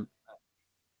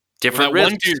 different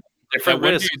risks.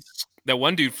 That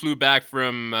one dude flew back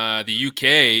from the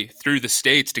UK through the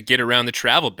States to get around the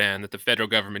travel ban that the federal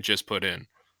government just put in.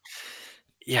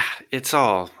 Yeah, it's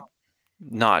all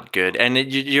not good. And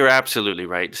you're absolutely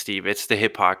right, Steve. It's the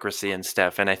hypocrisy and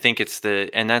stuff. And I think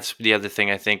and that's the other thing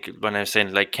I think when I'm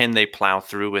saying, like, can they plow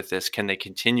through with this? Can they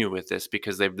continue with this?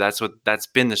 Because that's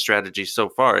been the strategy so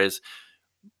far is,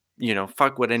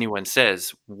 fuck what anyone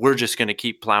says. We're just going to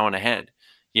keep plowing ahead.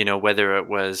 Whether it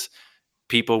was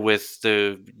people with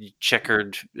the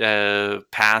checkered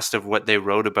past of what they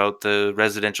wrote about the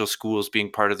residential schools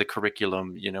being part of the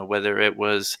curriculum, whether it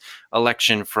was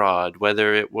election fraud,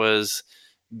 whether it was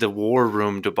the war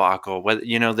room debacle, whether,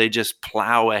 they just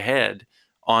plow ahead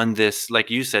on this, like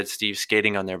you said, Steve,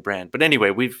 skating on their brand. But anyway,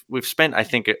 we've spent, I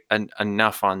think,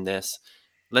 enough on this.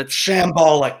 Let's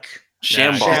shambolic.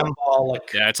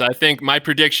 Yeah, I think my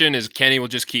prediction is Kenny will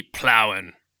just keep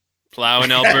plowing.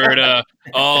 Plowing Alberta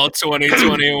all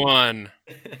 2021.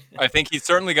 I think he's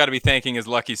certainly got to be thanking his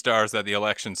lucky stars that the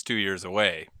election's 2 years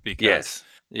away. Because Yes.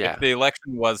 if Yeah. the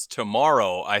election was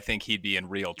tomorrow, I think he'd be in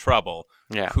real trouble.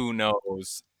 Yeah. Who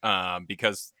knows?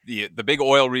 Because the big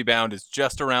oil rebound is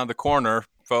just around the corner,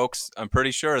 folks. I'm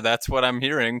pretty sure that's what I'm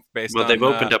hearing based Well, on. they've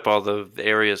opened up all the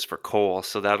areas for coal,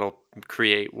 so that'll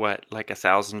create what, like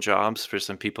 1,000 jobs for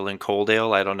some people in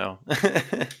Coaldale. I don't know.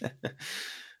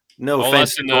 No All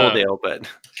offense us to in the Coaldale, but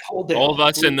Hold it. all of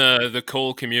us in the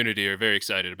coal community are very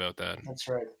excited about that. That's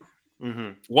right.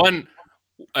 mhm. One,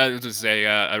 to say,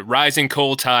 a rising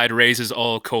coal tide raises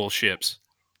all coal ships.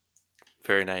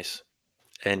 Very nice.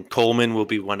 And Coleman will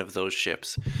be one of those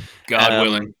ships. God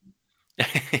willing.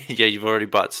 Yeah, you've already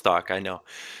bought stock. I know.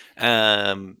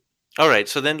 All right,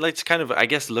 so then let's kind of, I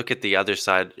guess, look at the other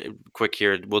side quick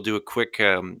here. We'll do a quick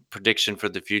prediction for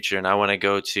the future, and I want to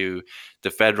go to the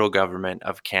federal government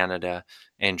of Canada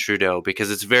and Trudeau,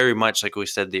 because it's very much, like we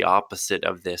said, the opposite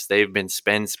of this. They've been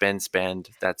spend, spend, spend.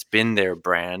 That's been their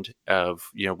brand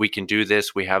of, we can do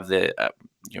this. We have the,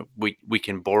 we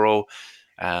can borrow.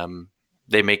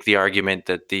 They make the argument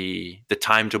that the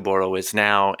time to borrow is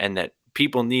now, and that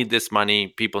people need this money.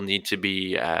 People need to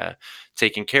be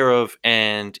taken care of.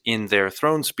 And in their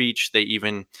throne speech, they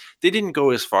didn't go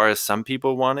as far as some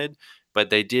people wanted, but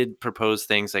they did propose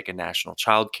things like a national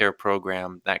child care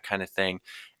program, that kind of thing.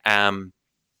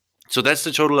 So that's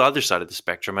the total other side of the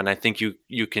spectrum, and I think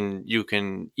you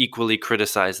can equally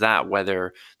criticize that,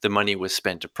 whether the money was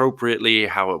spent appropriately,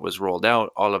 how it was rolled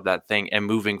out, all of that thing, and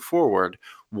moving forward,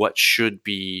 what should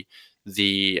be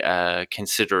the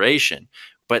consideration.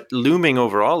 But looming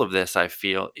over all of this, I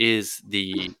feel, is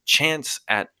the chance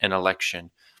at an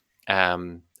election, a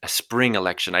spring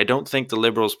election. I don't think the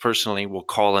Liberals personally will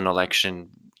call an election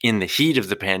in the heat of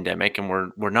the pandemic, and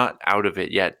we're not out of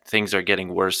it yet. Things are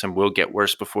getting worse and will get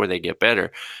worse before they get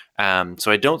better.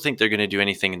 So I don't think they're going to do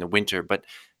anything in the winter. But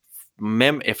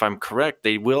if I'm correct,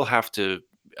 they will have to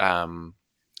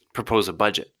propose a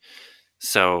budget.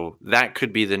 So that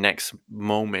could be the next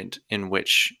moment in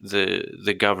which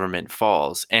the government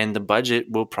falls, and the budget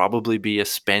will probably be a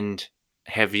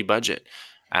spend-heavy budget.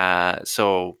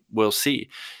 So we'll see.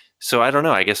 So I don't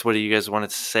know. I guess, what do you guys want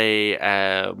to say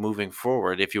moving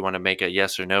forward? If you want to make a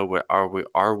yes or no,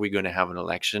 are we going to have an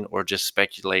election, or just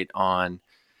speculate on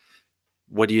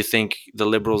what do you think the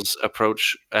Liberals'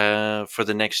 approach for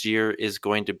the next year is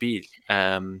going to be?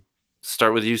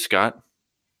 Start with you, Scott.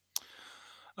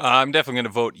 I'm definitely going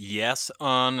to vote yes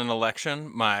on an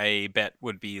election. My bet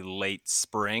would be late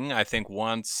spring. I think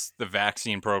once the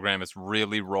vaccine program is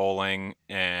really rolling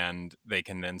and they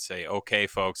can then say, okay,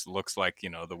 folks, looks like,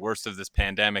 the worst of this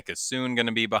pandemic is soon going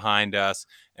to be behind us.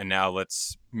 And now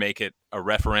let's make it a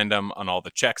referendum on all the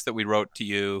checks that we wrote to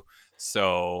you.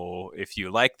 So if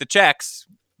you like the checks,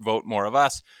 vote more of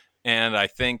us. And I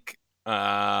think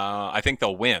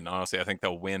they'll win. Honestly, I think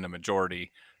they'll win a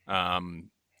majority.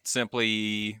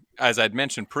 Simply, as I'd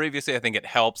mentioned previously, I think it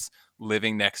helps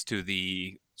living next to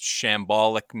the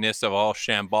shambolicness of all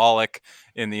shambolic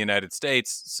in the United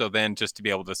States. So then just to be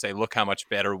able to say, look how much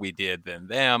better we did than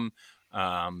them,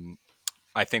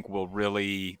 I think will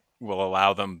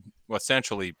allow them,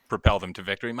 essentially propel them to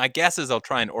victory. My guess is they'll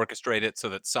try and orchestrate it so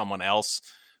that someone else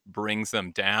brings them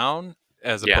down,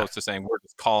 as opposed to saying we're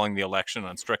just calling the election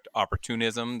on strict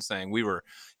opportunism, saying we were,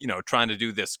 trying to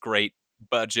do this great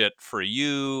budget for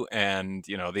you, and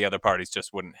the other parties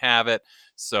just wouldn't have it.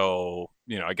 So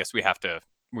I guess we have to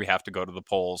go to the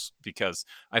polls, because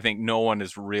I think no one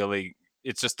is really,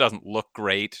 it just doesn't look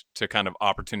great to kind of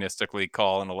opportunistically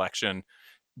call an election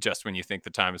just when you think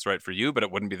the time is right for you. But it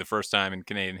wouldn't be the first time in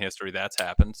Canadian history that's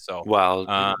happened. So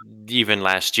Well, even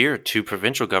last year, 2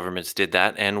 provincial governments did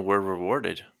that and were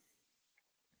rewarded.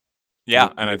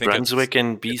 And I think Brunswick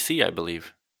and BC, I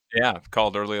believe.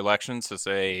 Called early elections to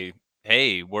say,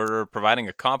 hey, we're providing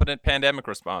a competent pandemic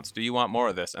response. Do you want more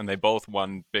of this? And they both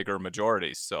won bigger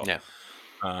majorities. So,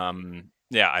 I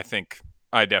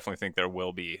definitely think there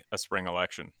will be a spring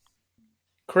election.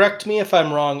 Correct me if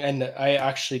I'm wrong, and I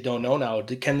actually don't know now.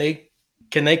 Can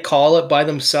they call it by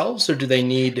themselves, or do they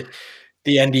need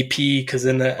the NDP? Because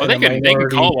they can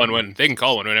call one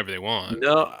whenever they want.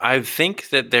 No, I think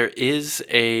that there is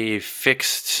a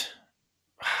fixed.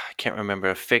 I can't remember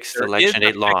a fixed election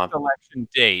date law. Election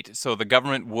date, so the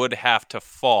government would have to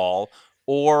fall,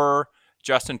 or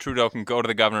Justin Trudeau can go to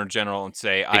the Governor General and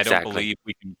say, "I don't believe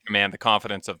we can command the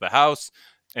confidence of the House,"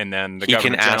 and then he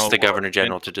can ask the Governor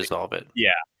General to dissolve it. Yeah,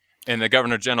 and the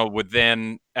Governor General would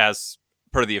then, as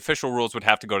per the official rules, would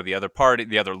have to go to the other party,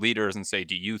 the other leaders, and say,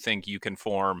 "Do you think you can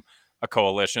form a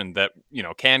coalition that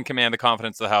can command the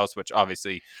confidence of the House?" Which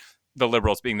obviously the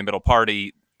Liberals being the middle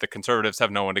party, the Conservatives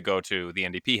have no one to go to, the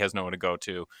NDP has no one to go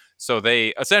to. So they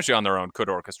essentially on their own could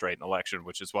orchestrate an election,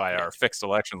 which is why our fixed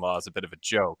election law is a bit of a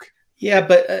joke. Yeah,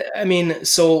 but I mean,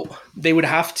 so they would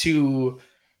have to.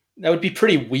 That would be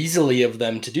pretty weaselly of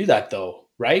them to do that, though,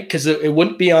 right? Because it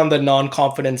wouldn't be on the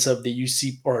non-confidence of the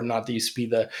UC or not the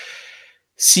UCP, the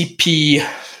CCP,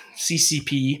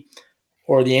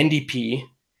 or the NDP.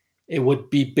 It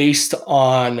would be based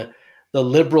on the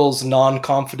Liberals'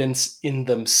 non-confidence in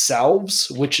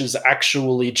themselves, which is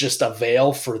actually just a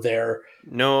veil for their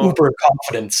uber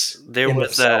confidence. There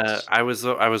was I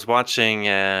was watching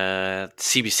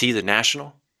CBC The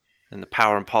National and the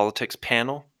Power and Politics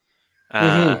panel,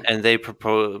 and they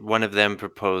one of them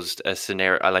proposed a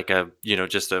scenario like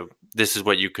this is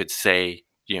what you could say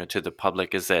to the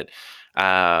public is that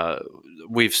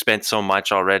we've spent so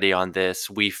much already on this.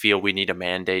 We feel we need a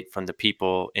mandate from the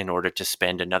people in order to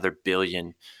spend another $1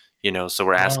 billion. So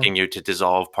we're asking you to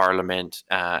dissolve Parliament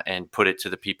and put it to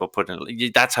the people.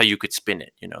 That's how you could spin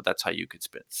it. That's how you could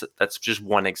spin it. So that's just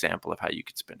one example of how you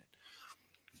could spin it.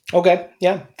 Okay,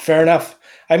 yeah, fair enough.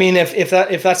 I mean, if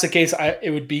that's the case,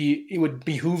 it would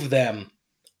behoove them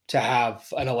to have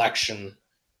an election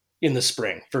in the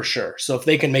spring for sure. So if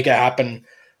they can make it happen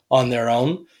on their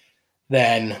own,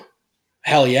 then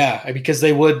hell yeah, because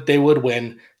they would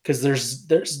win. Because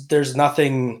there's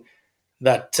nothing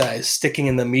that is sticking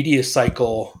in the media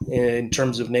cycle in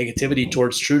terms of negativity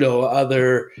towards Trudeau.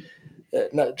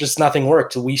 Just nothing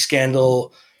worked. The We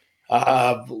scandal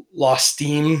lost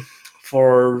steam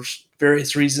for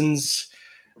various reasons.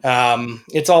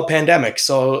 It's all pandemic.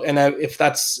 So, and if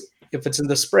it's in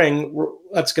the spring,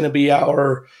 that's going to be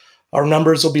our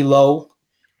numbers will be low.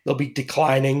 They'll be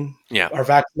declining. Yeah. Our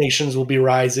vaccinations will be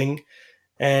rising,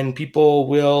 and people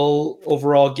will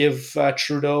overall give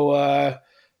Trudeau a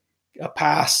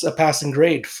passing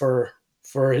grade for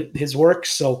his work.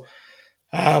 So,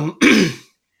 yeah,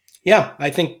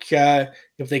 I think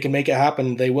if they can make it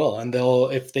happen, they will, and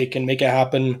if they can make it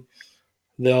happen,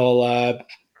 they'll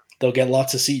get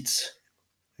lots of seats.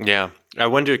 Yeah, I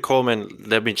wonder, Coleman.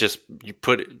 Let me just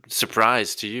put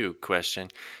surprise to you question.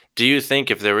 Do you think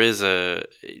if there is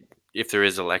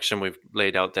election, we've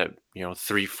laid out that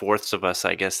 3/4 of us,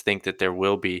 I guess, think that there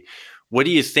will be. What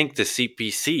do you think the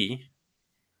CPC,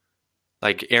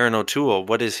 like Aaron O'Toole,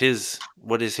 what is his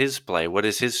play? What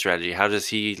is his strategy? How does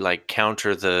he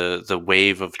counter the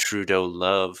wave of Trudeau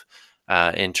love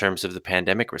in terms of the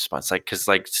pandemic response? Because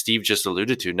like Steve just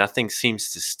alluded to, nothing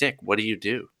seems to stick. What do you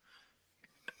do?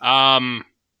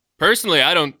 Personally,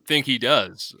 I don't think he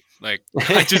does. I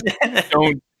just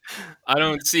don't. I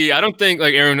don't think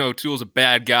Aaron O'Toole's a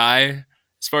bad guy.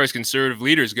 As far as conservative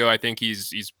leaders go, I think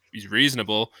he's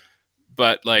reasonable.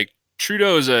 But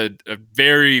Trudeau is a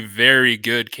very, very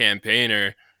good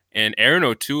campaigner, and Aaron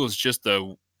O'Toole is just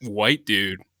a white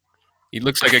dude. He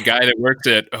looks like a guy that works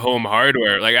at Home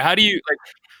Hardware. How do you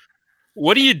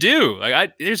what do you do?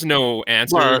 There's no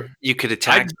answer. Well, you could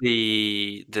attack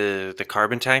the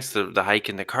carbon tax, the hike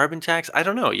in the carbon tax. I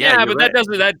don't know. Yeah, but right.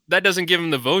 that doesn't give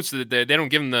them the votes that they don't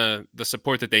give them the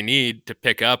support that they need to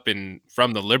pick up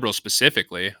from the Liberals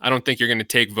specifically. I don't think you're going to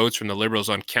take votes from the Liberals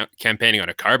on campaigning on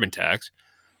a carbon tax.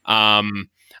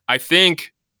 I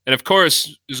think, and of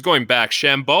course, just going back,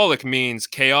 shambolic means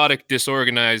chaotic,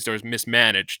 disorganized, or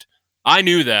mismanaged. I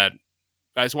knew that.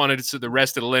 I just wanted the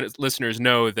rest of the listeners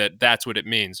know that that's what it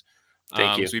means.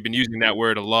 Thank you. So we've been using that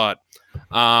word a lot.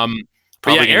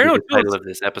 Probably Aaron the title of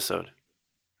this episode.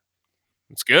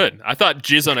 It's good. I thought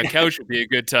 "Jizz on a Couch" would be a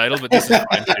good title, but this is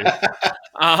fine too.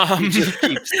 He just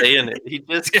keeps saying it. He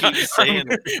just keeps saying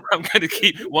it. I'm gonna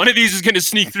keep one of these is gonna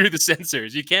sneak through the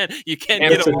censors. You can't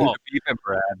get them all.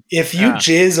 If you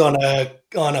jizz on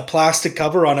a plastic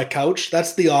cover on a couch,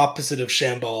 that's the opposite of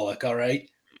shambolic. All right.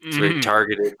 It's very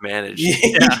targeted, managed.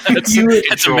 Yeah, that's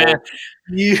a man.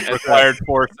 Required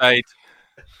foresight.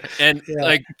 And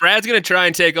Brad's gonna try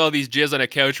and take all these jizz on a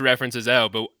couch references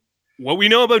out, but what we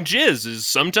know about jizz is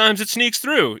sometimes it sneaks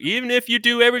through, even if you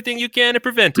do everything you can to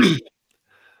prevent it.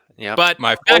 Yeah, but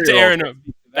my back to Aaron.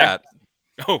 That.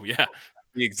 Oh yeah,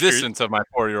 the existence of my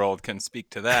 4-year-old can speak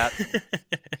to that.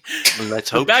 Let's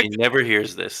hope he never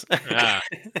hears this.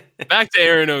 Back to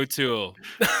Aaron O'Toole.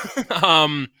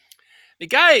 The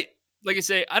guy, like I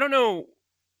say, I don't know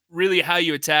really how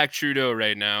you attack Trudeau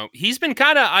right now. He's been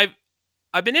kind of,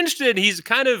 I've been interested. He's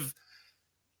kind of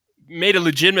made a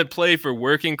legitimate play for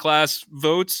working class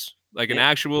votes, an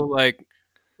actual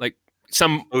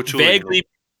some O'Toole,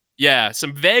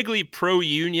 some vaguely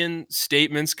pro-union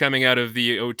statements coming out of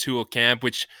the O'Toole camp,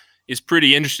 which is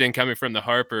pretty interesting coming from the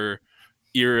Harper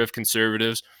era of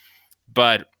conservatives.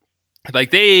 But Like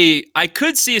I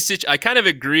could see a situation. I kind of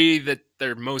agree that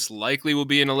there most likely will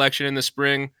be an election in the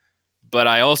spring, but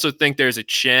I also think there's a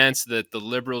chance that the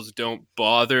Liberals don't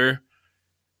bother.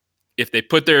 If they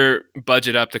put their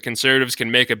budget up, the Conservatives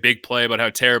can make a big play about how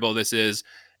terrible this is,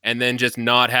 and then just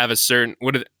not have a certain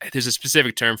there's a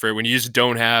specific term for it when you just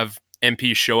don't have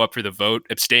MPs show up for the vote,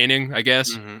 abstaining, I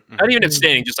guess. Not even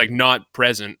abstaining, just like not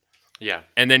present. Yeah.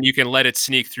 And then you can let it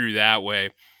sneak through that way.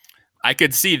 I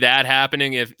could see that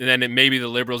happening if then maybe the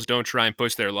Liberals don't try and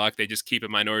push their luck. They just keep a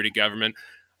minority government.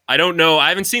 I don't know. I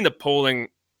haven't seen the polling.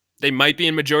 They might be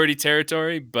in majority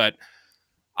territory, but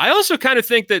I also kind of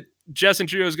think that Justin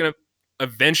Trudeau is going to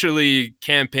eventually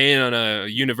campaign on a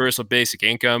universal basic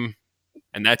income,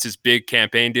 and that's his big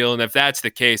campaign deal. And if that's the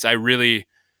case, I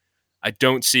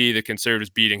don't see the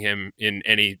Conservatives beating him in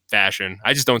any fashion.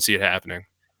 I just don't see it happening.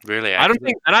 Really? I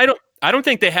don't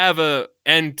think they have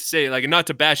not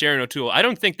to bash Aaron O'Toole. I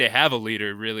don't think they have a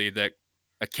leader really that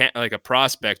a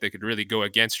prospect that could really go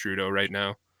against Trudeau right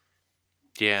now.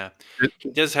 Yeah, he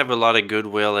does have a lot of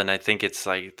goodwill, and I think it's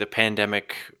like the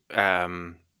pandemic,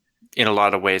 in a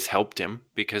lot of ways, helped him,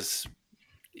 because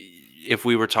if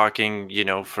we were talking,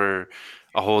 for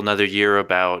a whole nother year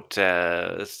about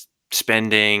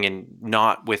spending, and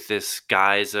not with this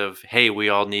guise of, hey, we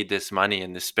all need this money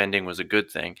and this spending was a good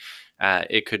thing,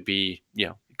 it could be,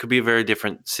 a very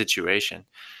different situation.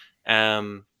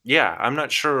 Yeah, I'm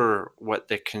not sure what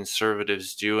the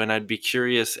Conservatives do, and I'd be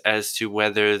curious as to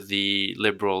whether the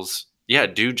Liberals,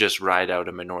 do just ride out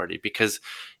a minority, because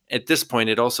at this point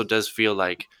it also does feel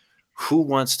like, who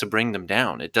wants to bring them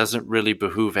down? It doesn't really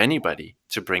behoove anybody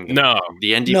to bring them down.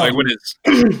 The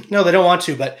NDP, No, they don't want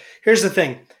to. But here's the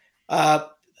thing: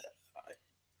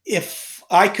 if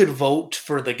I could vote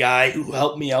for the guy who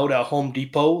helped me out at Home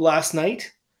Depot last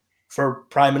night for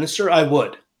Prime Minister, I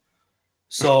would.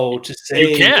 So to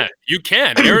say you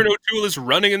can. Aaron O'Toole is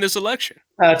running in this election.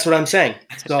 That's what I'm saying.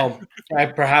 So I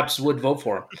perhaps would vote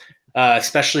for him,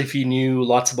 especially if you knew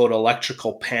lots about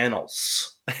electrical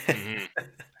panels. Mm-hmm.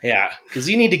 Yeah, because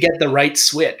you need to get the right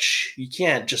switch. You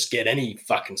can't just get any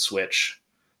fucking switch.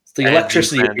 It's the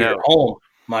electricity of your home.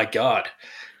 My God.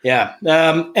 Yeah.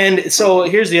 And so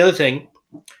here's the other thing.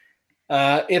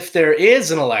 If there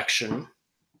is an election,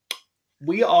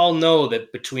 we all know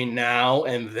that between now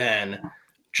and then,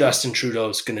 Justin Trudeau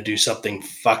is going to do something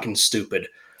fucking stupid.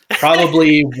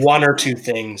 Probably one or two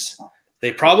things.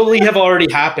 They probably have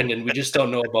already happened, and we just don't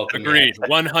know about them. Agreed.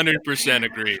 100%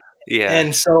 agreed. Yeah.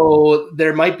 And so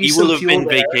there might be some. He will have been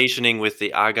vacationing with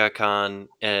the Aga Khan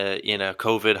in a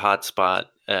COVID hotspot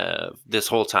this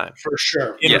whole time. For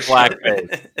sure. In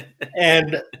blackface.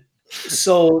 And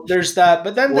so there's that.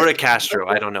 But then or a Castro.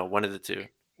 I don't know. One of the two.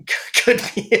 Could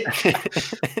be.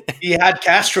 He had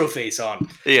Castro face on.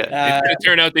 Yeah. It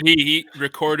turned out that he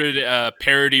recorded a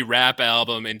parody rap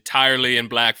album entirely in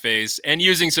blackface and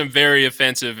using some very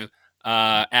offensive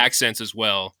accents as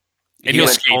well. And he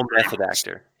went full method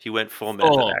actor. He went full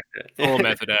method actor. Full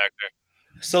method actor.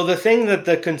 So the thing that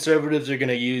the Conservatives are going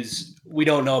to use, we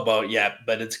don't know about yet,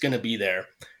 but it's going to be there.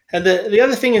 And the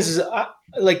other thing is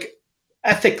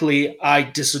ethically, I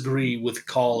disagree with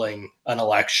calling an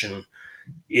election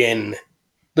in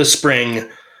the spring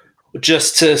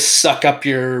just to suck up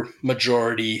your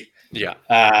majority. Yeah.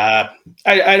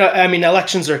 I mean,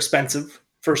 elections are expensive,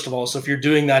 first of all. So if you're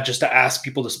doing that just to ask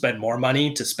people to spend more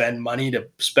money,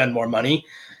 more money,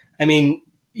 I mean,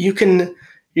 you're going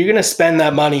to spend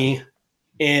that money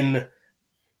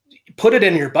put it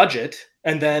in your budget.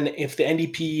 And then if the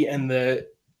NDP and the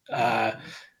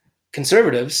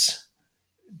Conservatives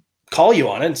call you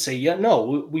on it and say,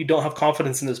 no, we don't have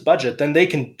confidence in this budget, then they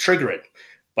can trigger it.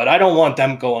 But I don't want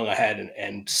them going ahead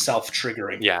and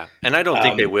self-triggering. Yeah, and I don't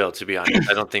think they will, to be honest.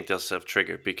 I don't think they'll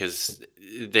self-trigger, because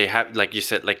they have, like you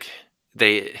said,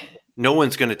 no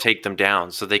one's going to take them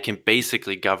down, so they can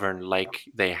basically govern like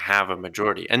they have a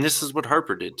majority. And this is what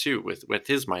Harper did too with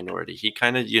his minority. He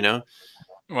kind of, Well,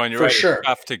 and you're right. Sure. It's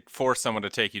tough to force someone to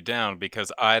take you down,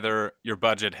 because either your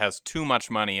budget has too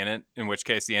much money in it, in which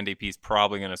case the NDP is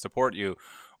probably going to support you,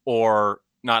 or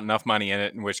not enough money in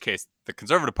it, in which case the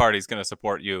Conservative Party is going to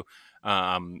support you.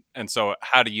 And so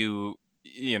how do you,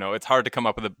 it's hard to come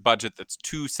up with a budget that's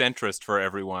too centrist for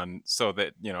everyone so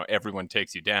that, everyone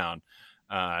takes you down.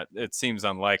 It seems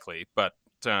unlikely, but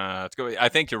I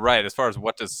think you're right. As far as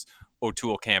what does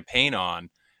O'Toole campaign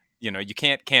on, you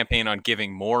can't campaign on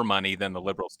giving more money than the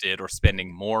Liberals did or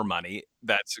spending more money.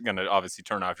 That's going to obviously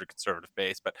turn off your conservative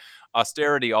base. But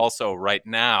austerity also right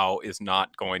now is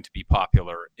not going to be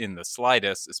popular in the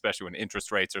slightest, especially when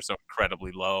interest rates are so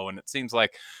incredibly low. And it seems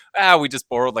like, we just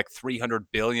borrowed like $300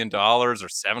 billion or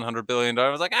 $700 billion.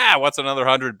 Like, what's another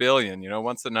 $100 billion?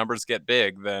 Once the numbers get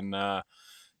big, then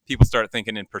people start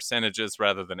thinking in percentages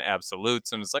rather than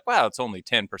absolutes. And it's like, wow, it's only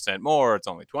 10% more. It's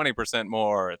only 20%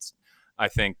 more. I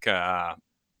think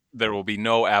there will be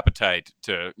no appetite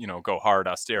to, go hard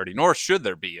austerity, nor should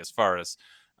there be, as far as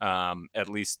at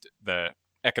least the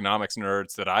economics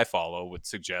nerds that I follow would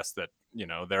suggest that,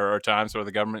 there are times where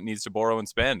the government needs to borrow and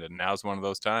spend, and now's one of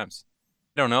those times.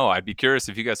 I don't know. I'd be curious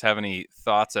if you guys have any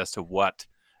thoughts as to what,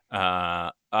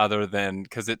 other than,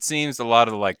 because it seems a lot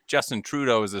of like Justin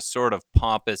Trudeau is a sort of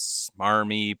pompous,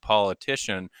 smarmy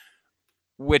politician,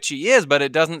 which he is, but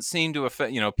it doesn't seem to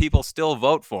affect, people still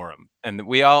vote for him. And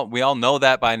we all know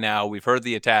that by now. We've heard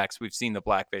the attacks. We've seen the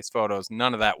blackface photos.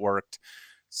 None of that worked.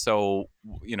 So,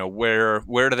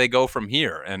 where do they go from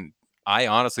here? And I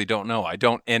honestly don't know. I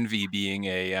don't envy being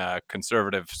a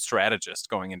conservative strategist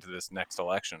going into this next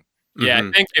election. Yeah,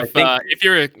 I think if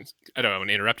you're I don't want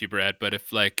to interrupt you, Brad, but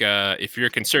if you're a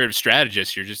conservative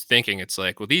strategist, you're just thinking it's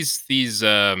like, well, these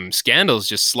scandals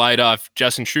just slide off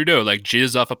Justin Trudeau like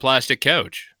jizz off a plastic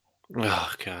couch.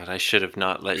 Oh God, I should have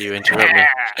not let you interrupt me.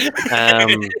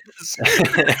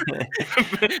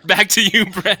 Back to you,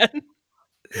 Brad.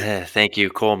 Thank you,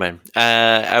 Coleman.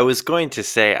 I was going to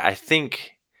say, I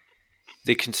think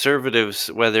the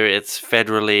Conservatives, whether it's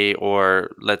federally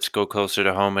or let's go closer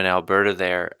to home in Alberta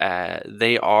there,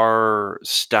 they are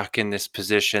stuck in this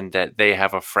position that they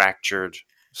have a fractured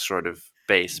sort of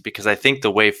base, because I think the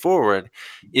way forward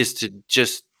is to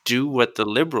just do what the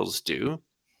Liberals do,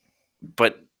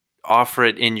 but offer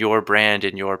it in your brand,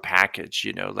 in your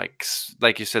package.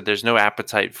 Like you said, there's no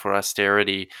appetite for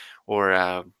austerity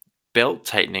or belt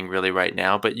tightening really right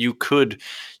now, but you could,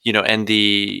 and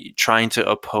the trying to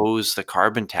oppose the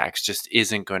carbon tax just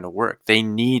isn't going to work. They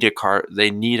need a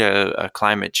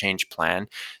climate change plan.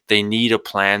 They need a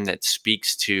plan that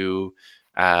speaks to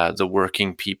the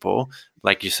working people.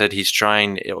 Like you said,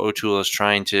 O'Toole is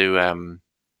trying to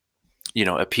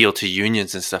appeal to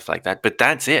unions and stuff like that. But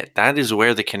that's it. That is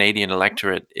where the Canadian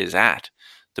electorate is at,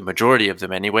 the majority of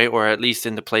them anyway, or at least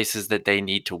in the places that they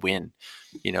need to win.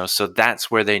 So that's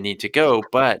where they need to go.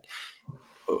 But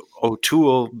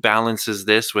O'Toole balances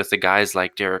this with the guys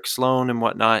like Derek Sloan and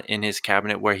whatnot in his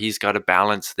cabinet, where he's got to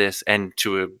balance this, and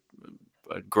to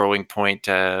a growing point,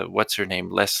 what's her name?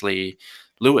 Leslyn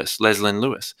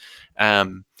Lewis.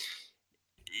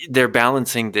 They're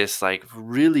balancing this like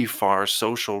really far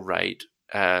social right,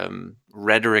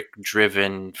 rhetoric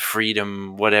driven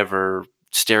freedom, whatever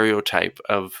stereotype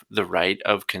of the right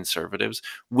of conservatives,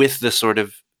 with the sort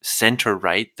of center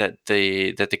right that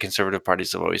the conservative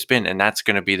parties have always been. And that's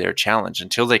going to be their challenge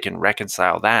until they can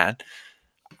reconcile that.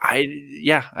 I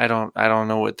don't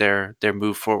know what their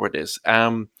move forward is.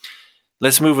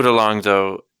 Let's move it along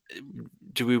though.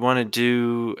 Do we want to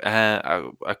do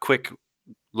a quick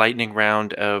lightning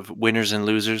round of winners and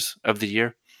losers of the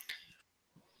year?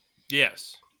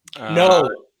 Yes. No.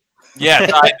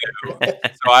 Yes, I do.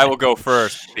 So I will go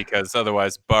first, because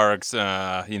otherwise Barg's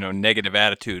negative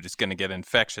attitude is going to get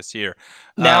infectious here.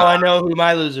 Now I know who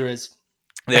my loser is.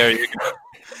 There you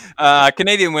go.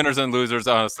 Canadian winners and losers,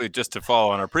 honestly, just to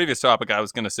follow on our previous topic, I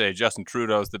was going to say Justin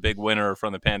Trudeau is the big winner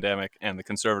from the pandemic, and the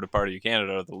Conservative Party of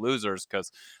Canada are the losers, because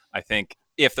I think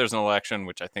if there's an election,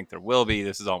 which I think there will be,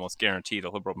 this is almost guaranteed a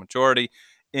Liberal majority.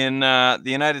 In the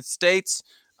United States,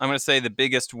 I'm going to say the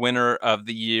biggest winner of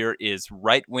the year is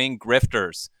right-wing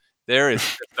grifters. The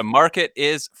market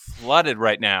is flooded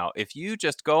right now. If you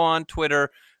just go on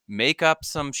Twitter, make up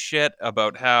some shit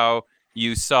about how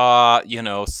you saw,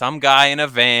 some guy in a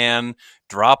van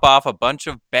drop off a bunch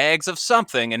of bags of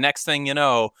something, and next thing you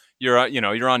know, you're on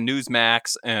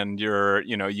Newsmax, and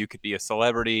you could be a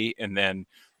celebrity, and then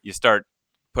you start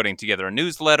putting together a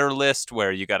newsletter list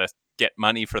where you got to get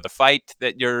money for the fight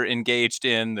that you're engaged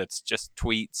in. That's just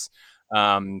tweets.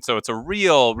 So it's a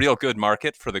real good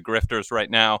market for the grifters right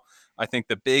now. I think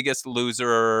the biggest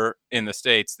loser in the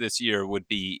States this year would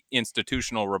be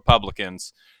institutional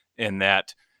Republicans, in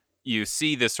that you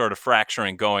see this sort of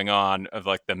fracturing going on of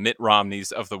like the Mitt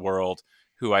Romneys of the world,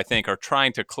 who I think are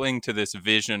trying to cling to this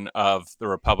vision of the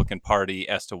Republican Party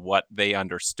as to what they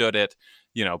understood it,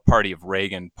 party of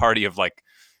Reagan, party of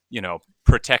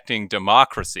protecting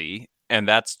democracy. And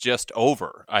that's just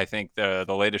over. I think the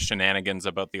latest shenanigans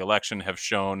about the election have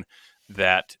shown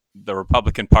that the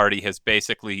Republican Party has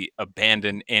basically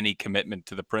abandoned any commitment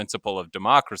to the principle of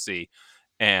democracy.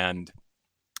 And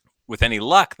with any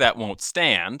luck, that won't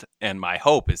stand. And my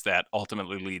hope is that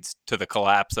ultimately leads to the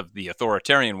collapse of the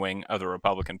authoritarian wing of the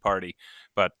Republican Party.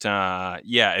 But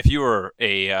yeah, if you were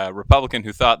a Republican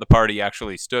who thought the party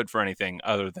actually stood for anything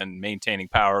other than maintaining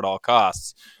power at all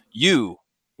costs, you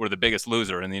were the biggest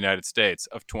loser in the United States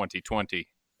of 2020.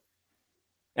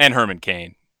 And Herman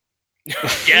Cain.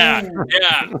 Yeah.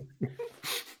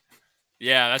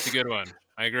 Yeah, that's a good one.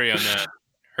 I agree on that.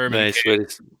 Herman Nice Cain.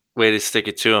 way to stick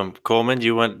it to him. Coleman,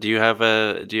 do you have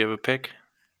a pick?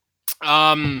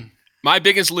 My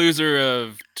biggest loser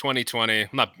of 2020,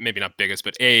 maybe not biggest,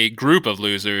 but a group of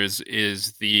losers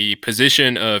is the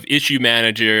position of issue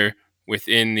manager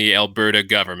within the Alberta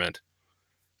government.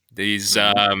 These,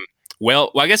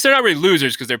 well, I guess they're not really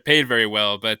losers because they're paid very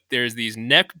well, but there's these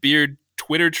neckbeard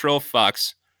Twitter troll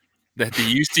fucks that the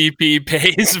UCP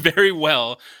pays very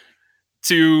well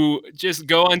to just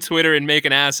go on Twitter and make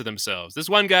an ass of themselves. This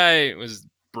one guy was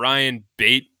Brian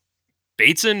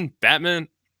Bateson,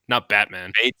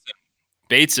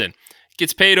 Bateson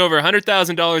gets paid over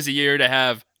 $100,000 a year to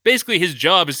have, basically his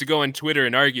job is to go on Twitter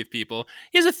and argue with people.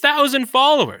 He has 1,000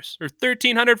 followers or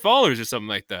 1,300 followers or something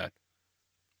like that.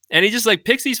 And he just like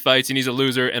picks these fights and he's a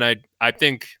loser. And I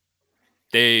think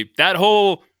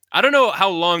I don't know how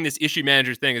long this issue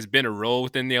manager thing has been a role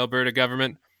within the Alberta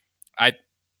government. I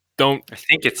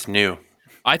think it's new.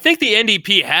 I think the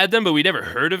NDP had them, but we never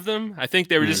heard of them. I think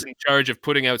they were just in charge of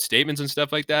putting out statements and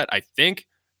stuff like that, I think.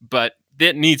 But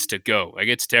that needs to go. Like,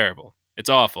 it's terrible. It's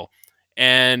awful.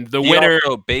 And the winner,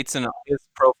 Bateson, his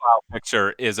profile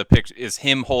picture is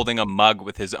him holding a mug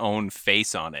with his own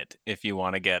face on it. If you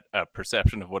want to get a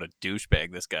perception of what a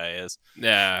douchebag this guy is.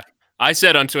 Yeah. I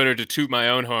said on Twitter, to toot my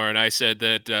own horn, I said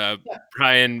that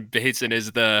Brian Bateson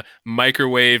is the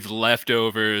microwaved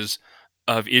leftovers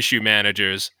of issue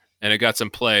managers, and it got some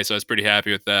play, so I was pretty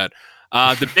happy with that.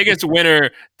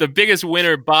 The biggest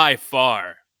winner by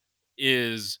far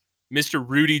is Mr.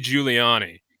 Rudy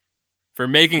Giuliani for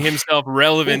making himself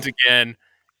relevant again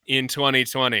in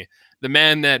 2020. The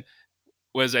man that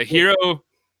was a hero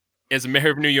as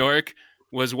mayor of New York,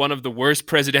 was one of the worst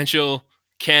presidential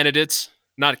candidates,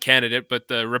 not candidate, but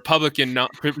the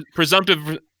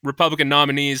presumptive Republican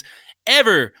nominees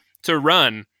ever to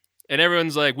run. And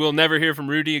everyone's like, we'll never hear from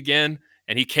Rudy again.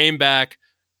 And he came back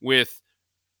with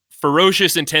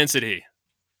ferocious intensity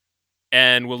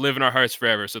and will live in our hearts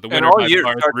forever. So the winner by far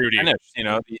is Rudy.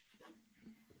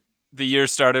 The year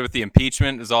started with the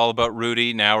impeachment, is all about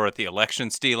Rudy. Now we're at the election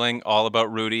stealing, all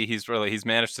about Rudy. He's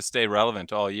managed to stay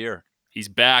relevant all year. He's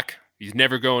back. He's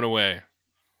never going away.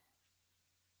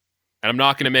 And I'm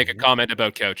not going to make a comment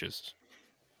about couches.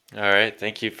 All right.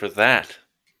 Thank you for that.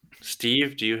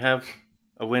 Steve, do you have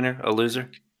a winner, a loser?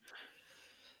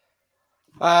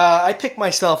 I picked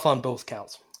myself on both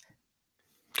counts.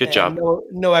 Good job.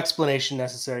 No explanation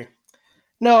necessary.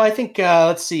 No, I think,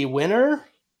 let's see, winner.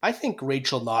 I think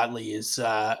Rachel Notley is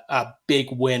a big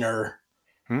winner.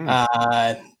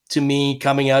 To me,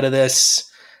 coming out of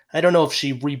this, I don't know if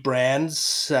she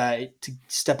rebrands to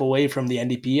step away from the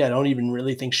NDP. I don't even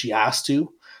really think she has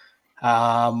to.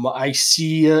 I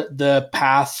see the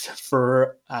path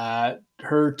for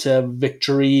her to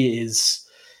victory is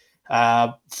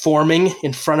forming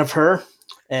in front of her.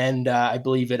 And I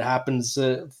believe it happens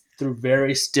through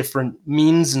various different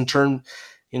means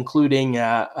including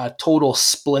a total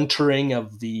splintering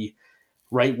of the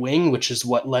right wing, which is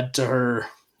what led to her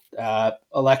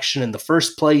election in the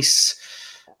first place.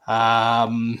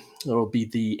 It will be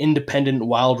the independent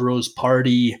Wild Rose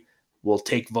Party will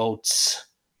take votes.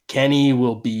 Kenny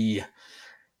will be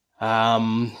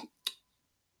in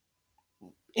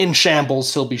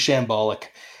shambles. He'll be shambolic.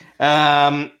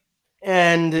 And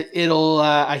it'll,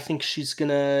 I think she's going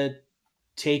to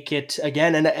take it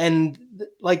again. And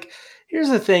like, here's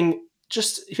the thing,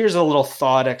 here's a little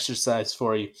thought exercise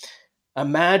for you.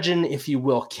 Imagine, if you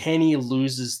will, Kenny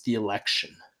loses the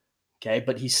election. Okay.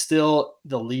 But he's still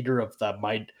the leader of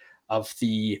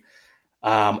the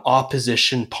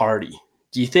opposition party.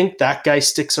 Do you think that guy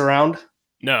sticks around?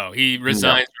 No, he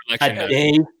resigns for election. A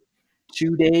day,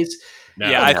 2 days. No.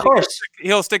 Yeah, I think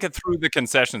he'll stick it through the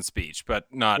concession speech, but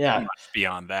not much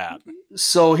beyond that.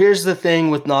 So here's the thing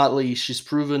with Notley. She's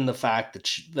proven the fact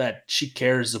that she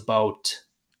cares about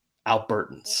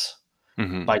Albertans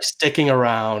by sticking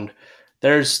around.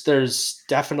 There's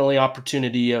definitely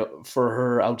opportunity for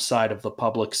her outside of the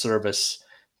public service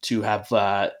to have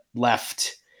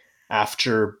left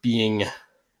after being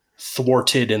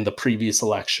thwarted in the previous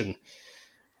election.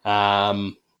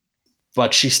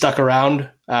 But she stuck around,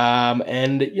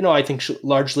 and I think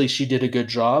largely she did a good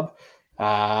job.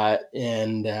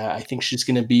 And I think she's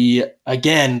going to be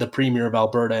again the premier of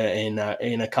Alberta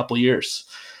in a couple years.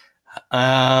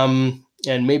 And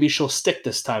maybe she'll stick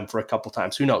this time for a couple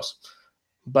times. Who knows?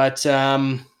 But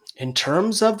in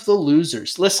terms of the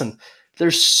losers, listen,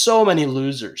 there's so many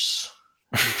losers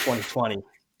in 2020.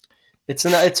 It's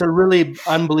a really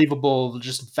unbelievable,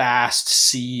 just vast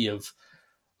sea of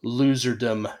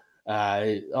loserdom.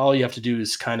 All you have to do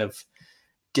is kind of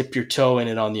dip your toe in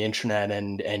it on the internet,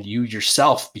 and you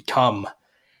yourself become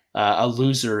a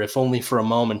loser, if only for a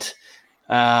moment.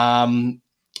 But I'm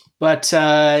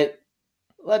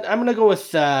going to go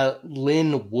with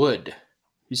Lynn Wood,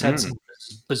 who's had some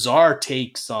bizarre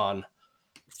takes on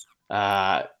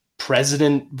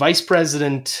Vice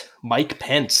President Mike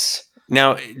Pence.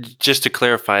 Now, just to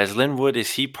clarify, is Lynn Wood,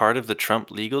 is he part of the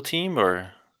Trump legal team,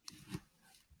 or?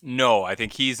 No, I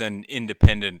think he's an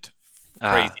independent,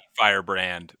 crazy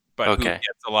firebrand, but who gets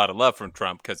a lot of love from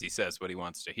Trump because he says what he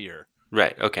wants to hear.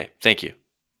 Right. Okay. Thank you.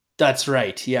 That's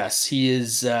right. Yes, he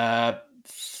is.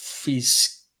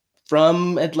 He's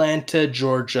from Atlanta,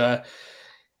 Georgia,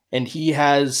 and he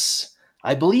has,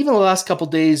 I believe, in the last couple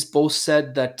of days, both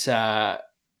said that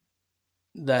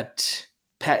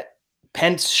Mike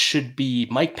Pence should be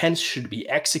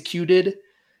executed.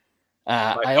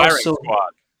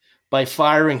 By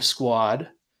firing squad.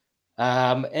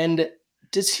 And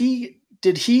did he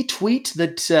tweet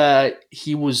that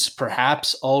he was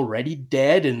perhaps already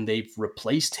dead and they've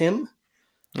replaced him?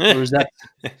 Or is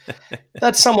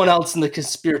that's someone else in the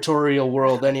conspiratorial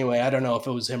world anyway? I don't know if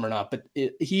it was him or not, but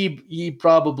he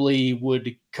probably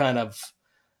would kind of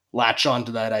latch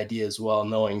onto that idea as well,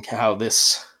 knowing how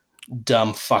this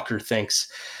dumb fucker thinks.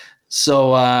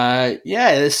 So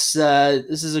this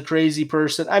is a crazy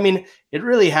person. I mean, it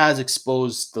really has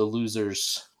exposed the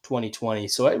losers 2020.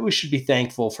 So we should be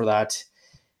thankful for that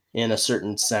in a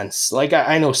certain sense. Like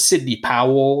I know Sidney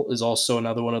Powell is also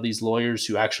another one of these lawyers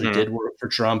who actually did work for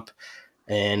Trump,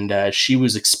 and she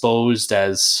was exposed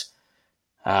as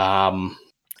a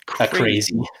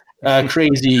crazy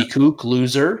kook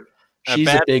loser. She's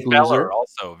a big loser.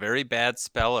 Also, very bad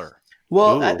speller.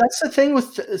 Well, that's the thing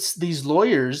with these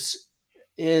lawyers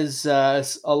is a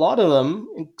lot of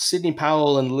them, Sidney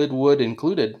Powell and Lynn Wood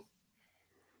included,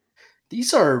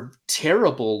 these are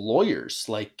terrible lawyers.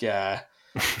 Like they're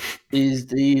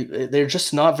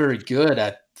just not very good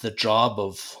at the job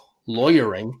of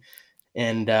lawyering.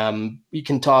 And you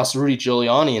can toss Rudy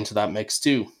Giuliani into that mix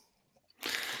too.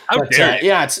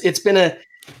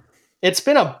 It's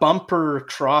been a bumper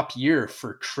crop year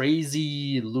for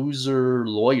crazy loser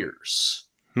lawyers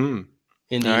in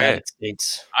the United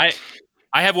States.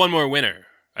 I have one more winner,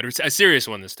 a serious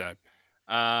one this time.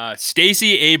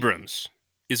 Stacey Abrams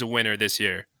is a winner this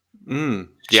year.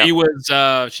 She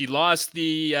lost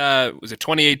the was it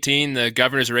 2018 the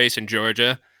governor's race in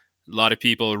Georgia. A lot of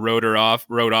people wrote off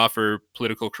her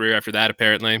political career after that,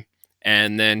 apparently.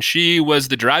 And then she was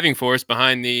the driving force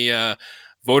behind the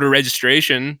voter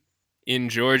registration in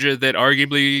Georgia that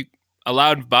arguably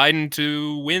allowed Biden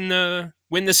to win the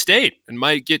state and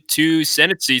might get 2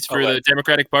 Senate seats for the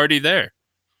Democratic Party there.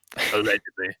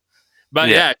 Allegedly.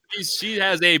 But she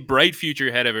has a bright future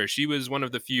ahead of her. She was one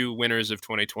of the few winners of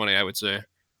 2020, I would say.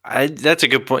 That's a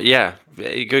good point. Yeah,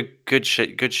 good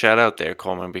shout out there,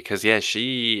 Coleman. Because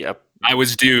she, I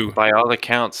was due by all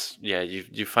accounts. Yeah,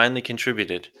 you finally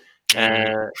contributed.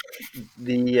 Did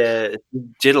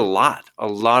a lot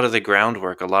of the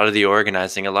groundwork, a lot of the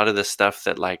organizing, a lot of the stuff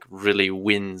that like really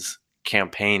wins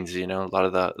campaigns. A lot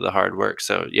of the hard work.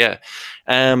 So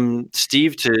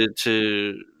Steve,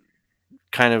 to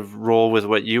kind of roll with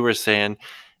what you were saying,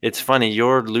 it's funny,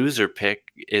 your loser pick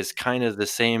is kind of the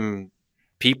same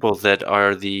people that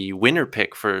are the winner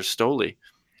pick for Stoli.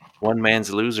 One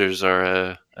man's losers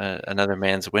are another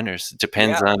man's winners. It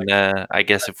depends on, I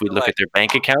guess, if we look at their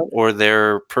bank account or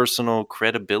their personal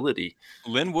credibility.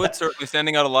 Lynn Wood's certainly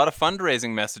sending out a lot of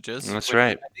fundraising messages. That's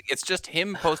right. I think it's just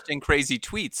him posting crazy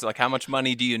tweets. Like, how much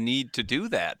money do you need to do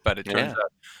that? But it turns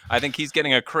out, I think he's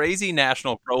getting a crazy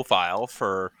national profile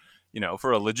for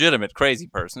a legitimate crazy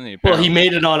person. He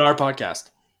made it on our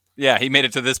podcast. Yeah, he made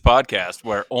it to this podcast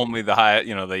where only the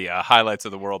highlights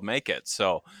of the world make it.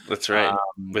 So that's right.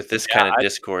 With this kind of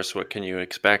discourse, what can you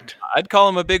expect? I'd call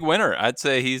him a big winner. I'd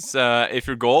say he's if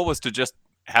your goal was to just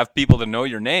have people to know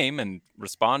your name and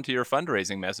respond to your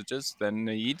fundraising messages, then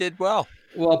he did well.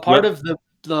 Well, part of the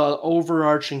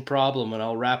overarching problem, and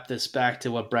I'll wrap this back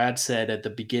to what Brad said at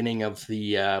the beginning of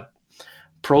the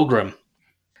program,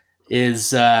 is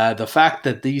the fact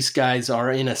that these guys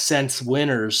are, in a sense,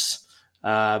 winners.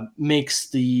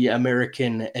 Makes the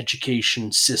American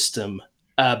education system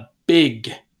a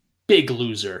big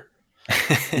loser.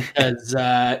 Because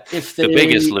if they, the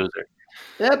biggest loser.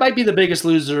 That might be the biggest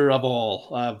loser of all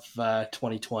of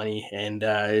 2020, and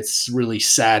it's really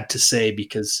sad to say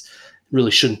because it really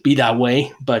shouldn't be that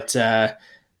way. But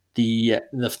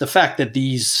the fact that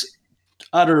these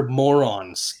utter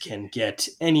morons can get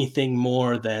anything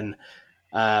more than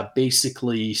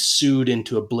basically sued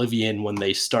into oblivion when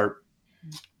they start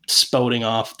spouting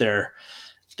off their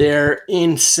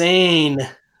insane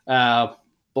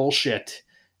bullshit,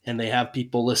 and they have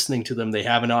people listening to them. They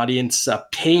have an audience, a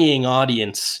paying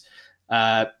audience,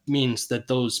 means that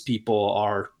those people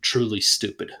are truly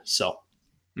stupid. So,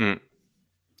 All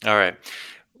right.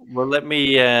 Well, let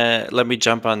me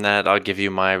jump on that. I'll give you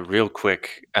my real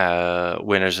quick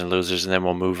winners and losers, and then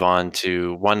we'll move on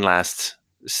to one last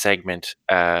segment.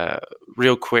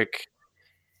 Real quick,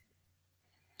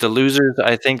 the losers,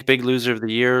 I think, big loser of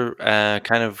the year,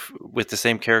 kind of with the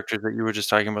same characters that you were just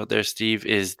talking about there, Steve,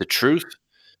 is The Truth.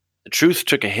 The Truth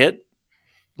took a hit.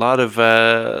 A lot of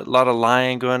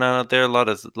lying going on out there. A lot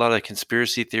of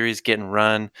conspiracy theories getting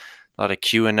run. A lot of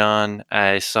QAnon.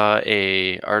 I saw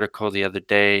a article the other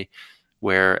day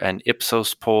where an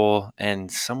Ipsos poll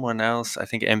and someone else, I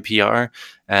think NPR,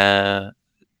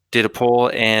 did a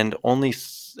poll, and only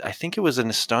I think it was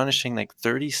an astonishing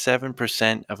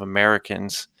 37% of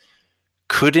Americans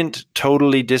couldn't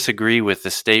totally disagree with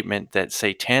the statement that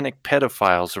satanic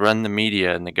pedophiles run the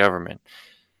media and the government.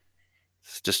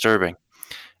 It's disturbing.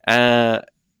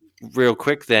 Real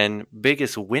quick then,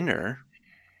 biggest winner,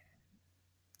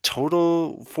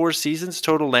 total 4 seasons,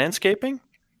 total landscaping.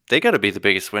 They got to be the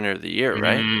biggest winner of the year,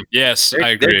 right? Yes, I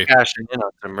agree. They're cashing in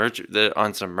on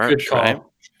some merch, good call. right?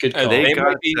 Good call. They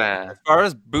might be, as far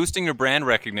as boosting your brand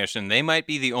recognition, they might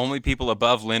be the only people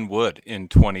above Lynn Wood in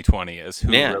 2020 as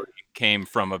who really came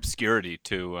from obscurity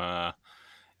to,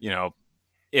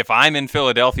 if I'm in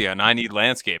Philadelphia and I need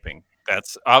landscaping,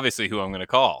 that's obviously who I'm going to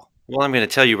call. Well, I'm going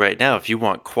to tell you right now, if you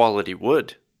want quality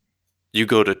wood, you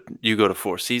go to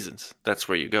Four Seasons. That's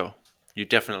where you go. You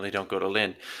definitely don't go to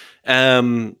Lynn.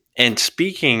 And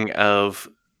speaking of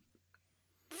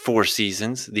Four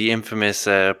Seasons, the infamous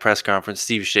press conference.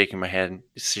 Steve's shaking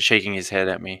his head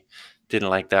at me. Didn't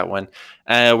like that one.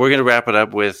 We're gonna wrap it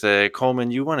up with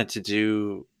Coleman. You wanted to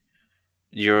do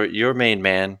your main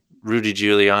man, Rudy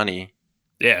Giuliani.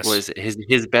 Yes. Was it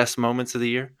his best moments of the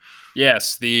year?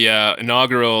 Yes, the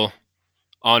inaugural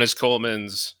Honest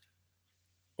Coleman's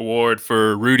award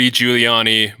for Rudy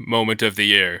Giuliani Moment of the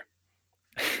Year.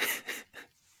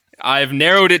 I've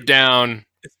narrowed it down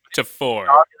to 4.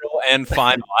 And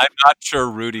final. I'm not sure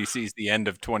Rudy sees the end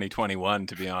of 2021,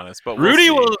 to be honest. But Rudy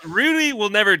will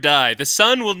never die. The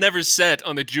sun will never set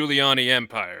on the Giuliani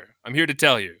empire. I'm here to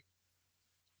tell you.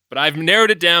 But I've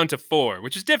narrowed it down to 4,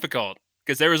 which is difficult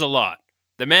because there was a lot.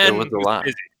 The man was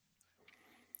busy.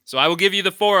 So I will give you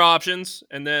the 4 options,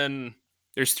 and then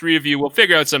there's 3 of you. We'll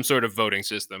figure out some sort of voting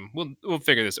system. We'll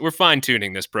figure this. We're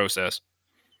fine-tuning this process.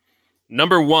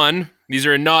 Number 1, these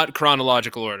are in not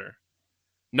chronological order.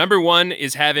 Number 1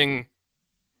 is having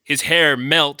his hair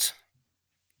melt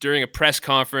during a press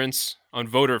conference on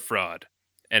voter fraud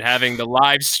and having the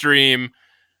live stream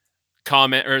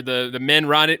comment, or the men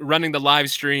running the live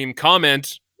stream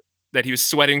comment that he was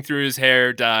sweating through his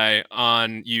hair dye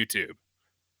on YouTube.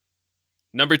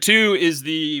 Number 2 is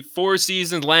the Four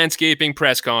Seasons landscaping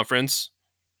press conference,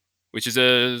 which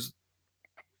is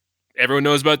everyone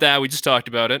knows about that. We just talked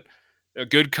about it. A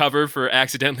good cover for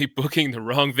accidentally booking the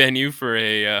wrong venue for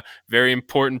a very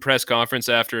important press conference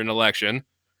after an election.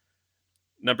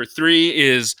 Number 3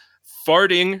 is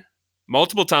farting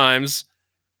multiple times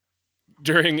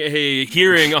during a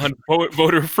hearing on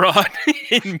voter fraud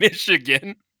in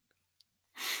Michigan.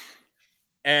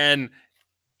 And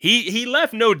he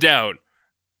left no doubt.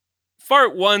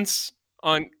 Fart once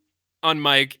on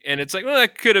mic, and it's like, well,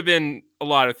 that could have been a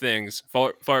lot of things.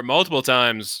 Fart multiple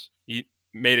times. He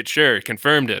made it sure,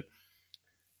 confirmed it.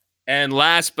 And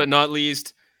last but not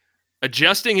least,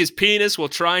 adjusting his penis while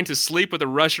trying to sleep with a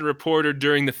Russian reporter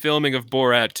during the filming of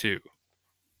Borat 2.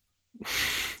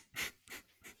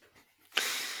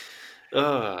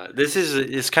 This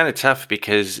is kind of tough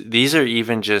because these are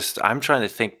even just, I'm trying to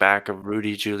think back of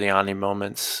Rudy Giuliani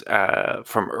moments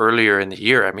from earlier in the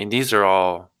year. I mean, these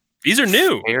are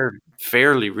new,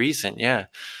 fairly recent, yeah.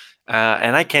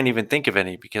 And I can't even think of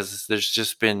any because it's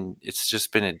just been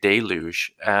a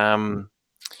deluge. I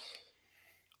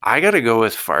got to go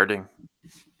with farting.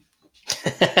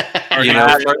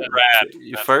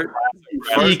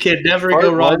 You can never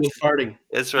go wrong with farting.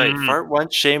 That's right. Mm-hmm. Fart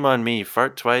once, shame on me.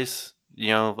 Fart twice,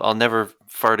 I'll never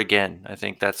fart again. I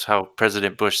think that's how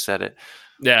President Bush said it.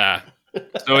 Yeah.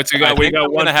 So we got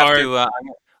one fart.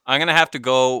 I'm gonna have to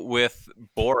go with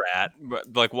Borat.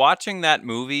 Like watching that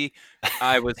movie,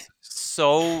 I was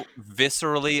so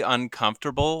viscerally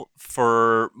uncomfortable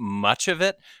for much of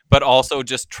it, but also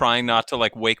just trying not to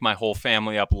like wake my whole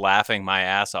family up laughing my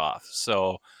ass off.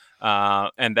 So,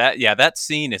 and that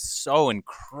scene is so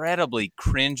incredibly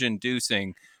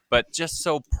cringe-inducing, but just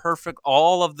so perfect.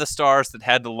 All of the stars that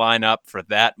had to line up for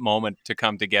that moment to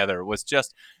come together was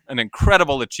just an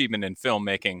incredible achievement in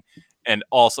filmmaking. And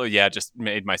also, just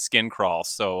made my skin crawl.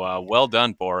 So well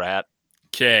done, Borat.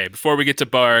 Okay, before we get to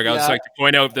Barg, I'd just Yeah. like to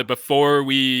point out that before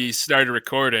we started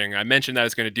recording, I mentioned that I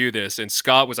was going to do this, and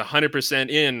Scott was 100%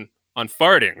 in on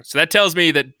farting. So that tells me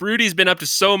that Rudy's been up to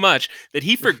so much that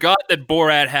he forgot that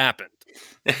Borat happened.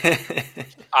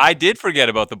 I did forget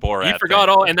about the Borat. He forgot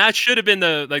thing. all, and that should have been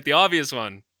the obvious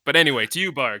one. But anyway, to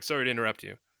you, Barg. Sorry to interrupt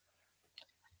you.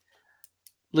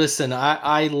 Listen,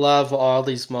 I love all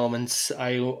these moments.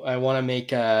 I want to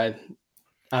make a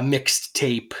mixed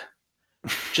tape,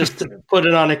 just to put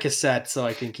it on a cassette so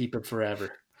I can keep it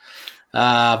forever.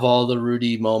 Of all the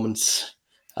Rudy moments,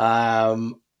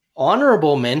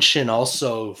 honorable mention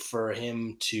also for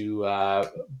him to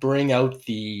bring out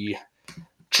the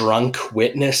drunk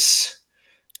witness.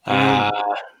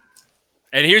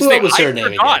 And here's What the thing, was her name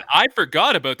again? I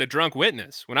forgot about the drunk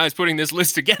witness when I was putting this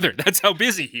list together. That's how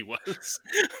busy he was.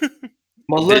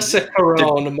 Melissa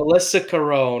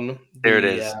Carone. There it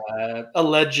is.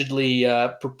 Allegedly,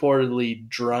 purportedly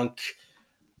drunk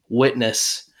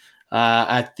witness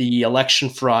at the election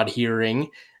fraud hearing.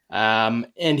 And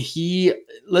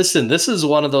this is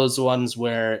one of those ones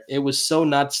where it was so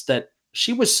nuts that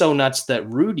she was so nuts that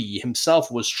Rudy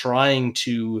himself was trying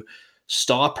to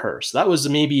stop her. So that was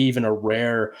maybe even a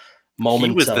rare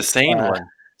moment. He was of, the sane one.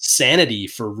 Sanity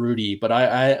for Rudy. But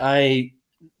I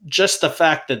just the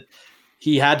fact that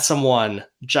he had someone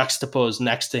juxtaposed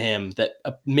next to him that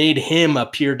made him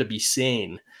appear to be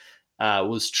sane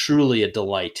was truly a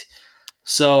delight.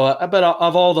 So, but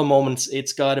of all the moments,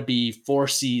 it's got to be Four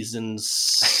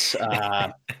Seasons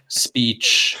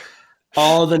speech.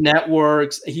 All the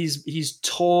networks. He's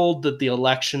told that the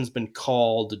election's been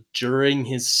called during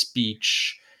his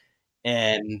speech,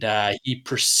 and he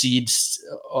proceeds.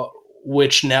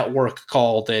 Which network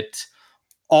called it?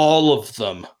 All of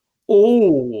them.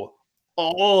 Oh,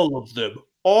 all of them.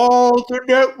 All the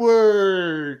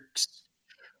networks.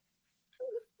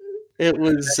 It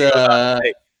was.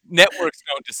 Networks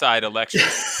don't decide elections.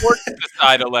 Courts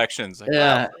decide elections. Like,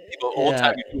 Yeah, people old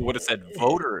time people would have said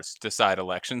voters decide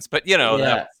elections, but you know,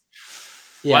 yeah.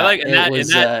 Well, I like in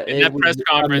that press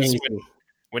conference amazing.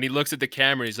 when he looks at the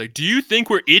camera, he's like, "Do you think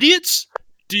we're idiots?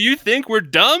 Do you think we're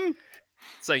dumb?"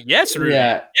 It's like, yes, Rudy.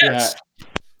 Yeah, yes.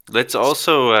 Let's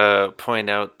also point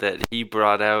out that he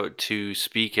brought out to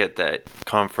speak at that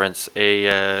conference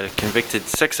a convicted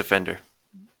sex offender.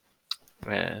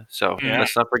 So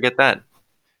let's not forget that.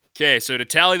 Okay, so to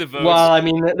tally the votes. Well, I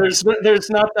mean, there's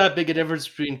not that big a difference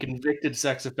between convicted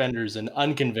sex offenders and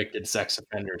unconvicted sex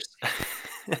offenders.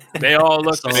 They all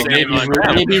look So the same on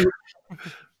camera.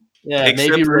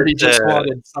 maybe Rudy just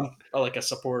wanted a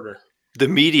supporter. The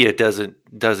media doesn't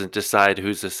decide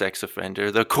who's a sex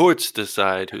offender. The courts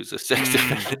decide who's a sex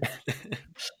offender.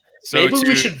 So Maybe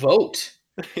we should vote.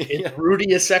 Is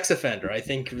Rudy a sex offender? I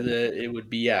think it would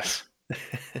be yes.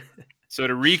 So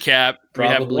to recap,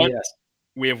 Probably yes.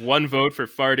 We have one vote for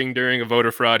farting during a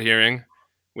voter fraud hearing.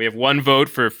 We have one vote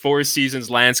for Four Seasons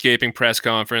landscaping press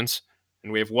conference.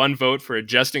 And we have one vote for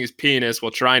adjusting his penis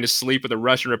while trying to sleep with a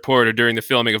Russian reporter during the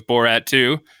filming of Borat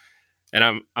 2.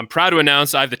 And I'm proud to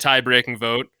announce I have the tie-breaking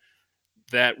vote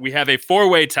that we have a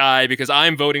 4-way tie because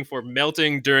I'm voting for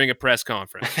melting during a press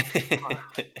conference.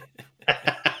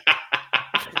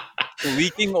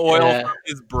 Leaking oil from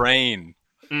his brain.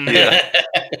 Yeah.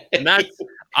 And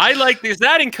I like this.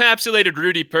 That encapsulated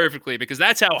Rudy perfectly because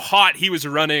that's how hot he was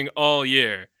running all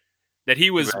year. That he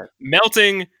was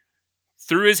melting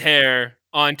through his hair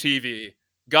on TV.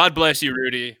 God bless you,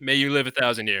 Rudy. May you live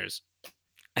 1,000 years.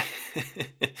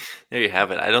 There you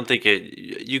have it. I don't think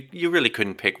you really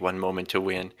couldn't pick one moment to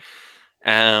win.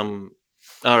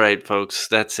 All right, folks,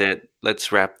 that's it.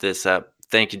 Let's wrap this up.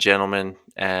 Thank you, gentlemen,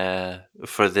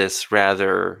 for this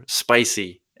rather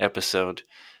spicy episode.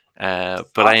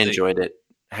 But I enjoyed it.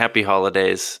 Happy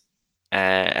holidays.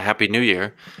 Happy New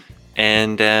Year.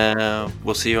 And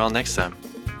we'll see you all next time.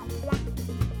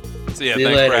 See ya. See you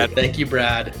Thanks, later. Brad. Thank you,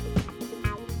 Brad.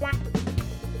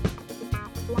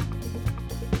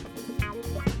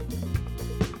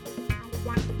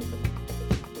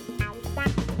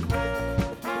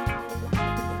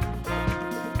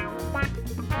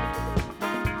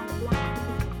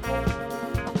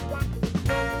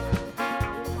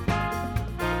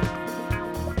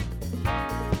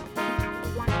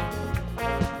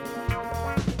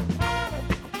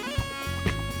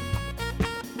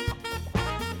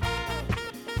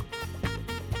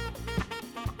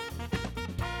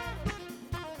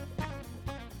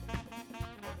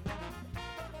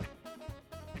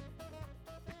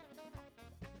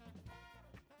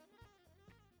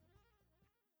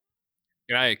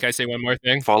 Can I say one more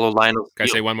thing? Follow Lionel Can I say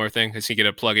Steele. one more thing? Let's get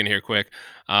a plug in here quick.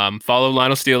 Follow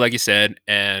Lionel Steele, like you said,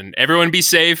 and everyone be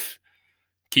safe.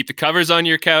 Keep the covers on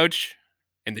your couch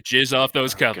and the jizz off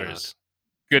those Oh, covers.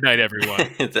 Good night, everyone.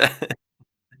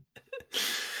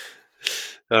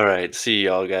 All right. See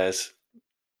y'all, guys.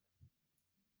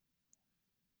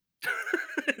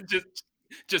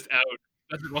 just out.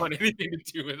 Doesn't want anything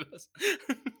to do with us.